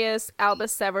Sirius,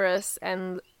 Albus Severus,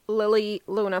 and Lily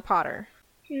Luna Potter.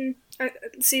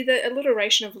 See, the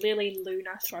alliteration of Lily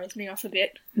Luna throws me off a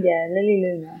bit. Yeah, Lily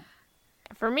Luna.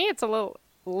 For me, it's a little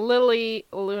Lily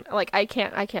Luna. Like I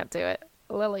can't do it.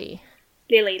 Lily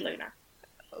Luna.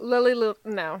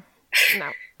 No,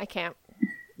 I can't.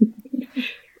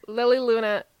 Lily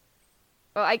Luna.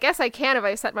 Well, I guess I can if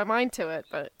I set my mind to it,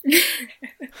 but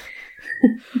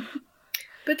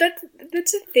But that's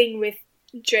the thing with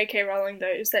J.K. Rowling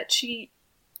though, is that she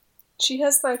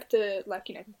has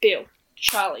Bill,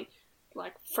 Charlie,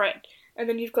 like Fred, and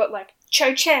then you've got like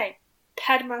Cho Chang,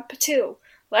 Padma Patil,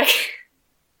 like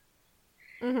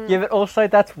Yeah, but also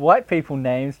that's white people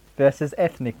names versus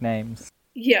ethnic names.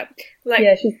 yeah, like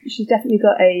Yeah, she's definitely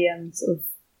got a sort of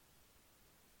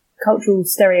cultural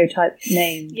stereotype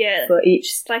name Yeah. for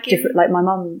each Like in- different... Like, my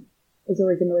mum is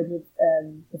always annoyed with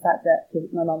the fact that... Cause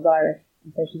my mum's Irish,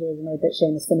 and so she's always annoyed that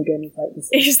Seamus Finnegan is like this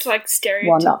it's like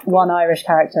stereotypical. one Irish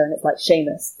character, and it's like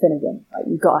Seamus Finnegan. Like,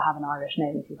 you've got to have an Irish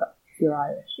name if you're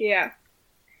Irish. Yeah.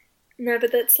 No,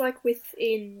 but that's like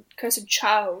within Cursed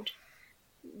Child,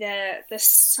 the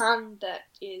son that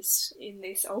is in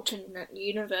this alternate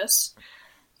universe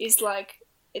is like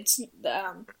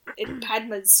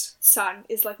Padma's son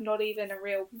is like not even a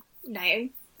real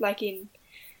name, like in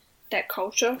that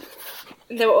culture.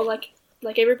 And they were all like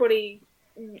everybody.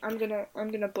 I'm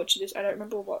gonna butcher this. I don't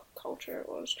remember what culture it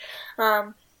was.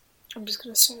 I'm just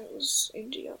gonna say it was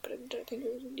India, but I don't think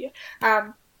it was India.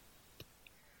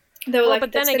 They were Well, like,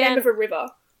 but that's then the name again- of a river.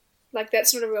 Like,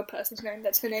 that's not a real person's name.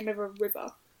 That's the name of a river.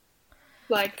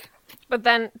 Like, But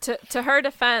then, to her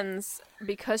defense,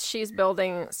 because she's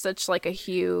building such like a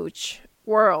huge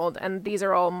world, and these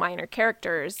are all minor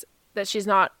characters, that she's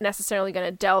not necessarily going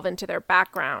to delve into their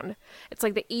background. It's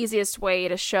like the easiest way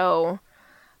to show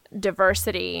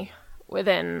diversity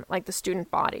within like the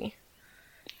student body.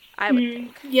 I would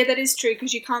think. yeah, that is true,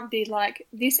 because you can't be like,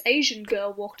 this Asian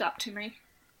girl walked up to me.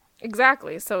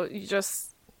 Exactly. So you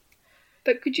just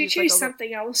But could you Use, like, choose a li-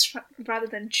 something else rather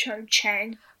than Cho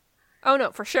Chang? oh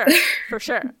no, for sure, for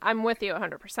sure. I'm with you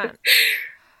 100%.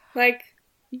 Like,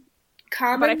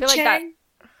 Carmen But I feel like that- Chang?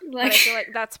 But I feel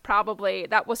like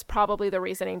that was probably the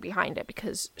reasoning behind it,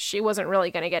 because she wasn't really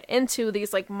going to get into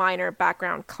these like minor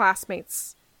background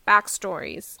classmates'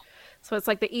 backstories. So it's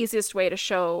like the easiest way to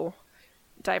show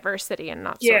diversity and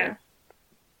not sort Yeah. of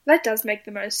That does make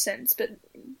the most sense, but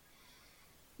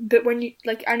when you,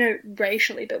 like, I know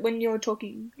racially, but when you're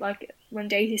talking, like, when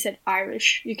Daisy said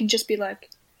Irish, you can just be like,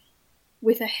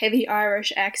 with a heavy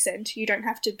Irish accent, you don't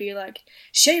have to be like,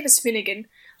 Seamus Finnegan,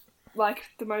 like,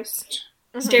 the most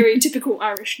stereotypical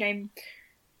Irish name.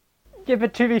 Yeah,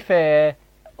 but to be fair,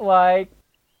 like,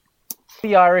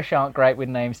 the Irish aren't great with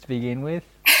names to begin with.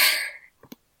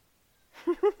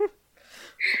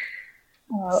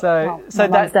 So my mum's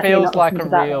that definitely feels not like listening a to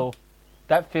that real,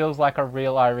 that feels like a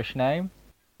real Irish name.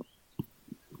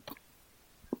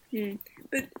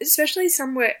 But especially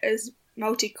somewhere as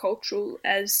multicultural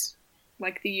as,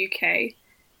 like, the UK,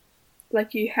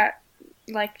 like, you have,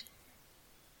 like,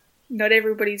 not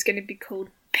everybody's going to be called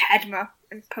Padma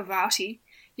and Parvati.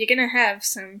 You're going to have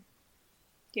some,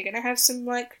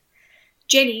 like,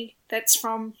 Jenny that's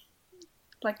from,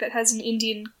 like, that has an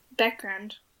Indian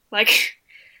background. Like,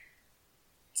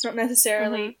 it's not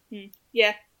necessarily,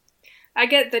 yeah. I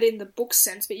get that in the book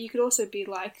sense, but you could also be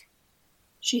like,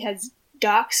 she has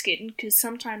dark skin, because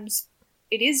sometimes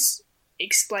it is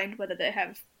explained whether they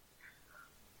have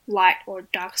light or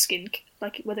dark skin,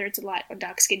 like whether it's a light or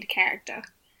dark skinned character.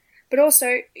 But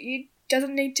also, it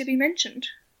doesn't need to be mentioned.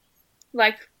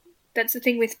 Like, that's the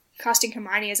thing with casting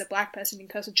Hermione as a black person in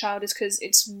Cursed Child, is because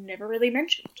it's never really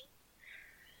mentioned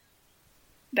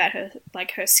about her,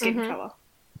 like, her skin colour.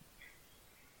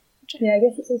 Yeah, I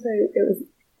guess it was,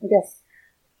 I guess,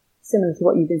 similar to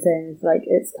what you've been saying, is like,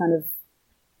 it's kind of,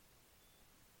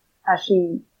 as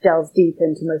she delves deep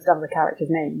into most other characters'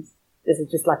 names, this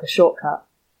is just like a shortcut.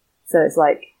 So it's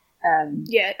like,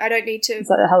 yeah, I don't need to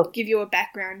like give you a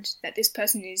background that this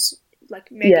person is, like,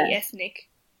 maybe ethnic.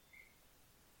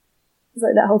 It's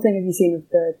like that whole thing, have you seen of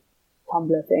the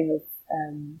Tumblr thing of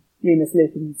Remus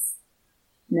Lupin's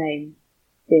name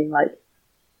being like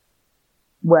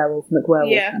Werewolf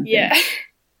McWerewolf? Yeah, yeah.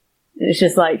 It's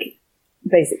just like,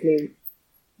 basically,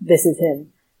 this is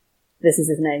him. This is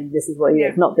his name. This is what he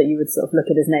is. Not that you would sort of look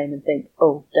at his name and think,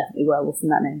 oh, definitely werewolf in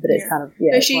that name, but it's kind of,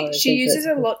 No, she uses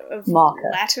a lot of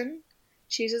Latin.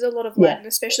 She uses a lot of Latin,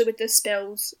 especially with the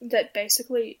spells that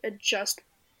basically are just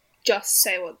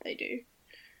say what they do.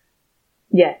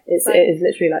 Yeah, it is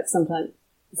literally like, sometimes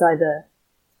it's either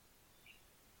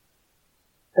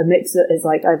a mix that is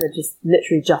like either just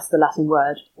literally just the Latin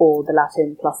word, or the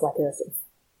Latin plus like a sort of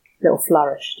little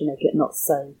flourish to make it not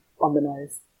so on the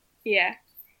nose. Yeah,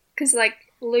 because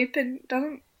like Lupin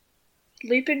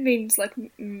means like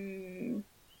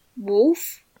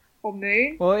wolf or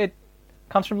moon. Well, it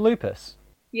comes from lupus.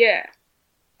 Yeah,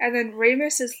 and then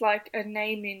Remus is like a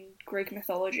name in Greek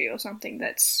mythology or something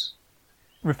that's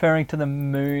referring to the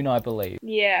moon, I believe.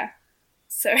 Yeah,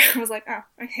 so I was like, oh,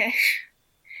 okay.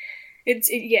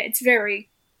 It's very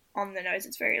on the nose.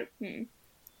 It's very.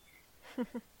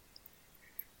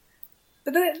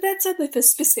 But that's only for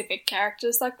specific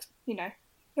characters. Like, you know,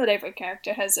 not every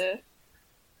character has a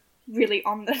really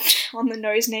on the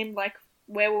nose name like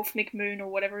Werewolf McMoon or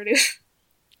whatever it is.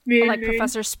 Or like Moon.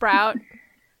 Professor Sprout,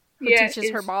 who teaches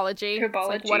herbology.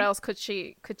 Like, what else could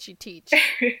she teach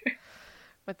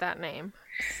with that name?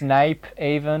 Snape,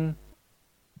 even.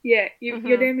 Yeah,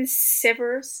 your name is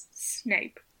Severus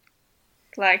Snape.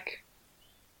 Like,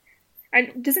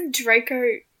 and doesn't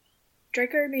Draco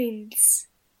means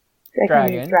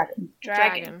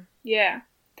dragon. Yeah.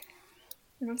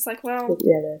 And it's like, well,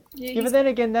 yeah, but then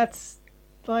again, that's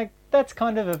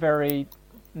kind of a very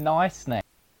nice name.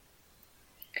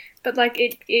 But like,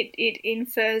 it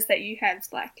infers that you have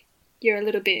like, you're a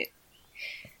little bit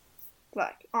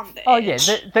like on the edge. Oh yeah,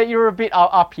 that you're a bit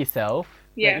up yourself.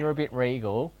 Yeah, that you're a bit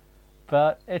regal,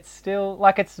 but it's still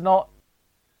like, it's not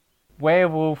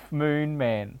Werewolf Moon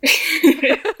Man.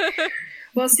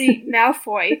 Well, see,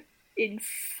 Malfoy in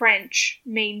French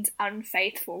means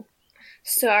unfaithful.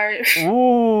 So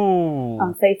ooh,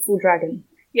 unfaithful dragon.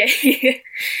 Yeah.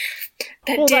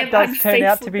 That does turn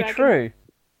out to be true.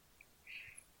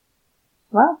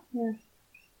 Well, yeah.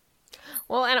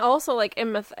 Well, and also like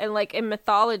in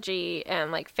mythology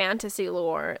and like fantasy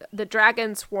lore, the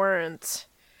dragons weren't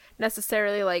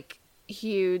necessarily like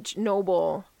huge,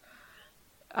 noble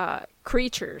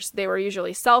creatures. They were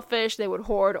usually selfish. They would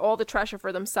hoard all the treasure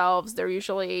for themselves. They're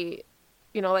usually,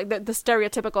 you know, like the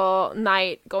stereotypical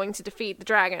knight going to defeat the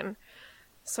dragon.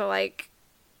 So like,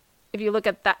 if you look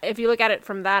at it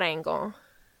from that angle,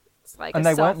 it's like and a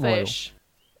they selfish. Weren't loyal.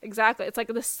 Exactly, it's like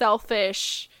the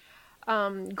selfish,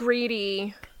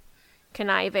 greedy,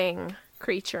 conniving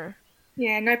creature.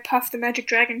 Yeah, no Puff the Magic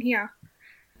Dragon here.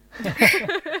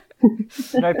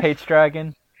 No Peach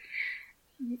Dragon.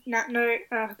 No.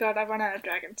 Oh god, I've run out of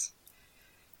dragons.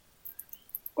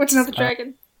 What's another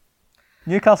dragon?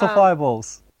 Newcastle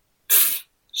Fireballs.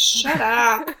 Shut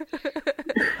up.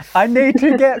 I need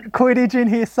to get Quidditch in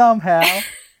here somehow.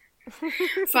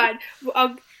 Fine.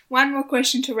 One more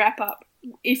question to wrap up.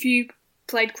 If you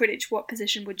played Quidditch, what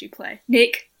position would you play?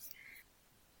 Nick?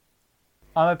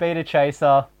 I'm a beta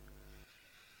chaser.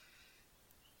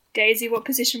 Daisy, what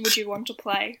position would you want to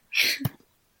play?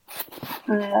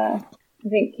 I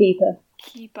think keeper.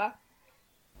 Keeper.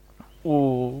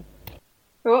 Ooh.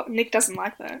 Oh, Nick doesn't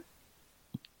like that.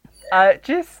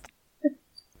 Just...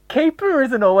 Keeper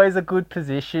isn't always a good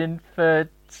position for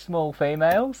small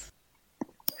females.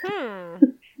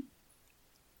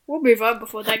 We'll move on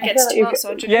before that gets too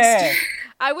misogynist. Yeah.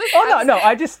 No,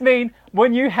 I just mean,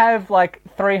 when you have like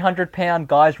 300-pound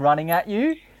guys running at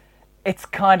you, it's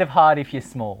kind of hard if you're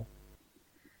small.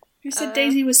 Who said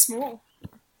Daisy was small?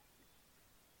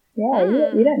 Yeah,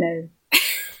 you don't know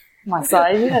my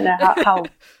size. You don't know how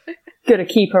good a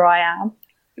keeper I am.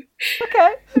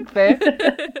 Okay, fair.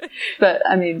 But,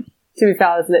 I mean, to be fair,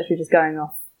 I was literally just going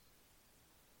off.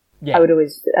 Yeah. I would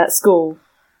always, at school,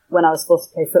 when I was forced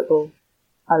to play football,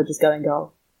 I would just go in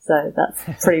goal. So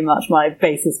that's pretty much my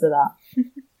basis for that.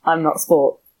 I'm not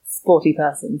sporty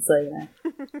person, so, you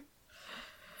know.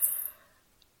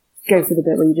 go for the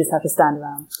bit where you just have to stand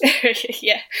around.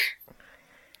 Yeah.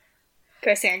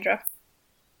 Go, Sandra.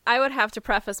 I would have to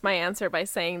preface my answer by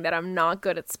saying that I'm not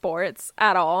good at sports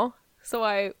at all. So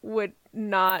I would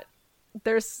not...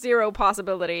 There's zero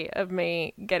possibility of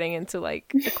me getting into, like,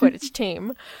 the Quidditch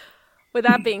team. With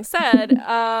that being said,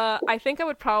 I think I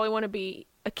would probably want to be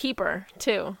a keeper,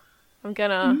 too. I'm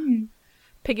gonna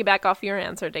piggyback off your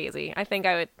answer, Daisy. I think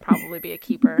I would probably be a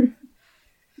keeper.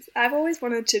 I've always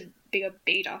wanted to be a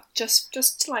beater, just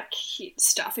to, like, hit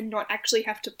stuff and not actually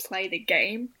have to play the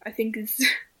game. I think it's,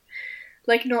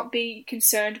 like, not be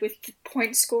concerned with the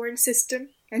point scoring system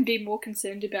and be more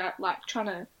concerned about, like, trying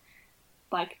to,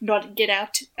 like, not get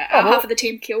out half of the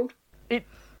team killed.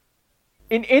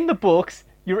 In the books,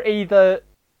 you're either,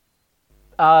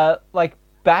 like,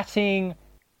 batting...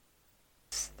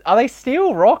 Are they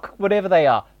steel, rock, whatever they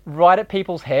are, right at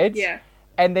people's heads? Yeah.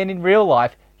 And then in real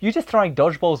life, you're just throwing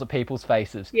dodgeballs at people's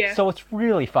faces. Yeah. So it's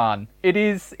really fun. It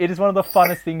is one of the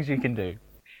funnest things you can do.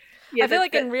 Yeah, I feel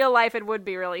like in real life it would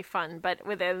be really fun, but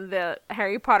within the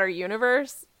Harry Potter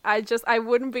universe, I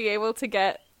wouldn't be able to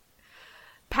get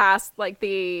past, like,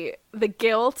 the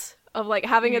guilt of, like,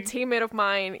 having a teammate of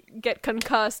mine get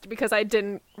concussed because I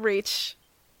didn't reach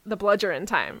the bludger in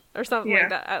time or something like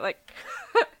that.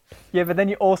 Yeah, but then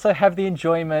you also have the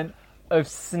enjoyment of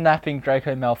snapping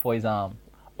Draco Malfoy's arm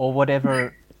or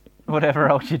whatever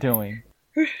else you're doing.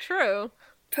 True.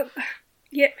 But,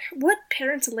 yeah, what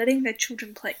parents are letting their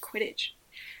children play Quidditch?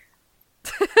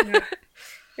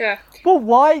 Yeah. Well,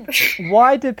 why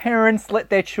do parents let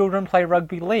their children play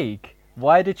rugby league?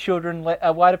 Why do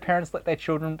parents let their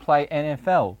children play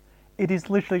NFL? It is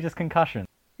literally just concussion.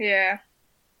 Yeah.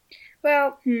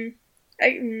 Well,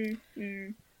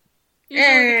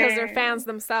 Usually because they're fans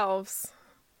themselves.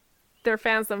 They're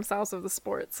fans themselves of the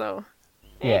sport, so...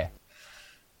 Yeah.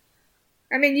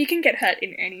 I mean, you can get hurt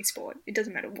in any sport. It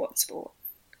doesn't matter what sport.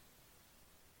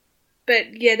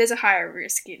 But, yeah, there's a higher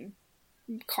risk in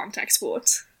contact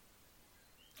sports.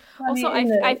 Also,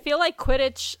 I feel like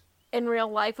Quidditch in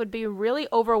real life would be a really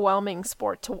overwhelming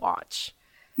sport to watch.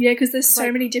 Yeah, because there's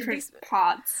so many different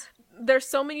parts. There's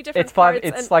so many different parts.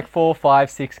 It's like 4,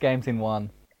 5, 6 games in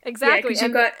one. Exactly. Yeah, because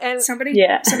you've got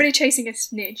somebody chasing a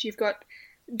snitch, you've got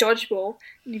dodgeball,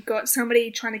 and you've got somebody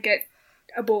trying to get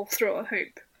a ball through a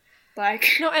hoop.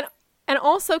 Like... No, and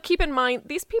also keep in mind,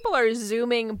 these people are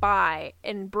zooming by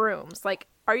in brooms. Like,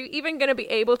 are you even going to be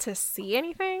able to see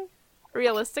anything?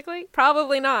 Realistically?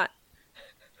 Probably not.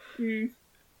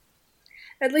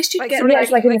 At least you'd like,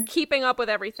 get keeping up with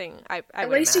everything. At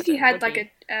least if you had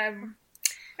like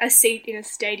a seat in a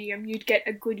stadium, you'd get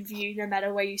a good view no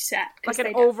matter where you sat. Like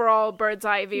an overall bird's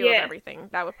eye view of everything.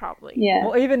 That would probably... Yeah.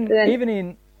 Well, even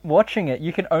in watching it,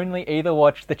 you can only either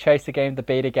watch the Chaser game, the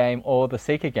Beater game, or the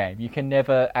Seeker game. You can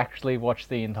never actually watch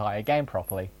the entire game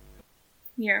properly.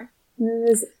 Yeah.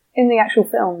 There's, in the actual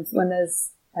films, when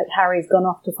there's, like, Harry's gone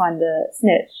off to find a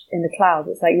snitch in the clouds,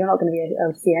 it's like, you're not going to be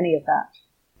able to see any of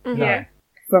that. No. Yeah.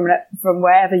 From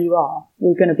wherever you are,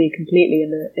 you're going to be completely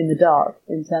in the dark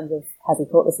in terms of has he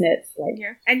caught the snitch, like,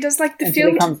 yeah. And does, like, the until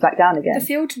field... he comes back down again. The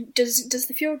field... Does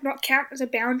the field not count as a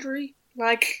boundary?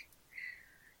 Like...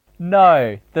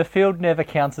 No, the field never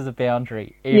counts as a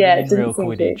boundary, even in real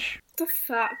Quidditch. What the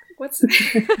fuck? What's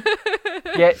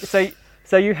that? Yeah,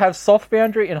 so you have soft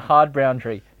boundary and hard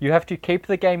boundary. You have to keep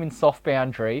the game in soft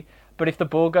boundary, but if the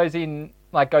ball goes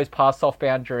past soft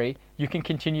boundary, you can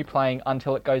continue playing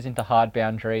until it goes into hard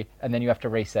boundary, and then you have to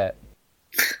reset.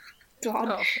 God.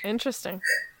 Oh, interesting.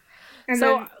 And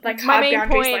so, then, like, my hard main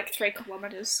boundary's point... like 3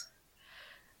 kilometers.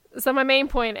 So my main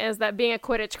point is that being a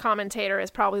Quidditch commentator is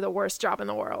probably the worst job in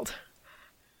the world.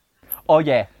 Oh,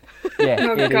 yeah. Yeah,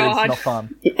 Oh, it God. is not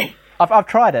fun. I've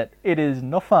tried it. It is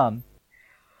not fun.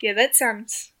 Yeah, that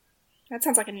sounds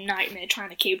like a nightmare trying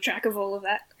to keep track of all of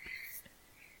that.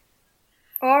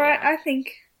 Alright, I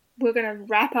think we're going to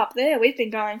wrap up there. We've been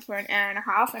going for an hour and a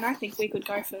half, and I think we could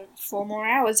go for 4 more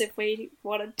hours if we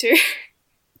wanted to.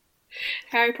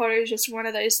 Harry Potter is just one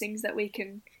of those things that we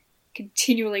can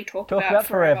continually talk about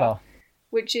forever.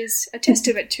 Which is a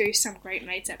testament to some Great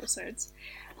Mates episodes.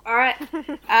 Alright,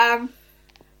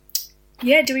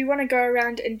 yeah, do we want to go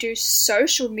around and do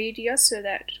social media so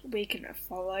that we can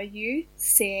follow you,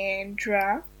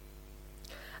 Sandra?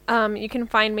 You can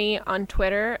find me on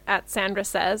Twitter at Sandra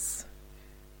Says.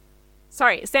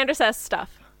 Sorry, Sandra Says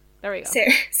Stuff. There we go.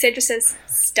 Sandra Says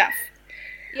Stuff.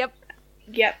 Yep.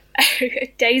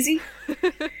 Daisy?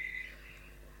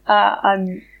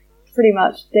 I'm pretty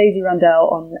much Daisy Rundell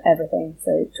on everything,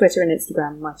 so Twitter and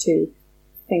Instagram are my 2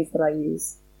 things that I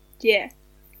use. Yeah.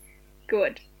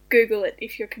 Good. Google it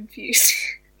if you're confused.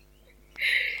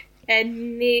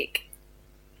 And Nick?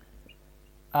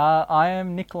 I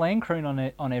am Nick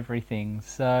Landcroon on everything,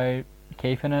 so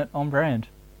keeping it on brand.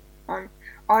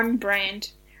 On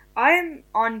brand. I am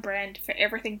on brand for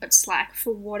everything but Slack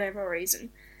for whatever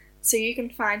reason. So you can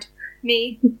find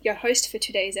me, your host for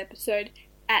today's episode,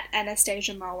 at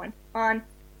Anastasia Marwan on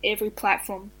every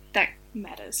platform that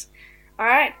matters.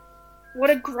 Alright, what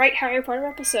a great Harry Potter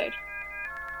episode.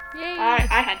 Yay!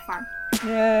 I had fun.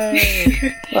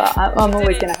 Yay! Well, I'm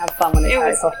always going to have fun when it's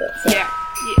Harry Potter. So. Yeah,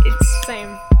 it's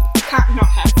Same. can't not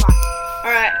have fun.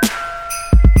 Alright,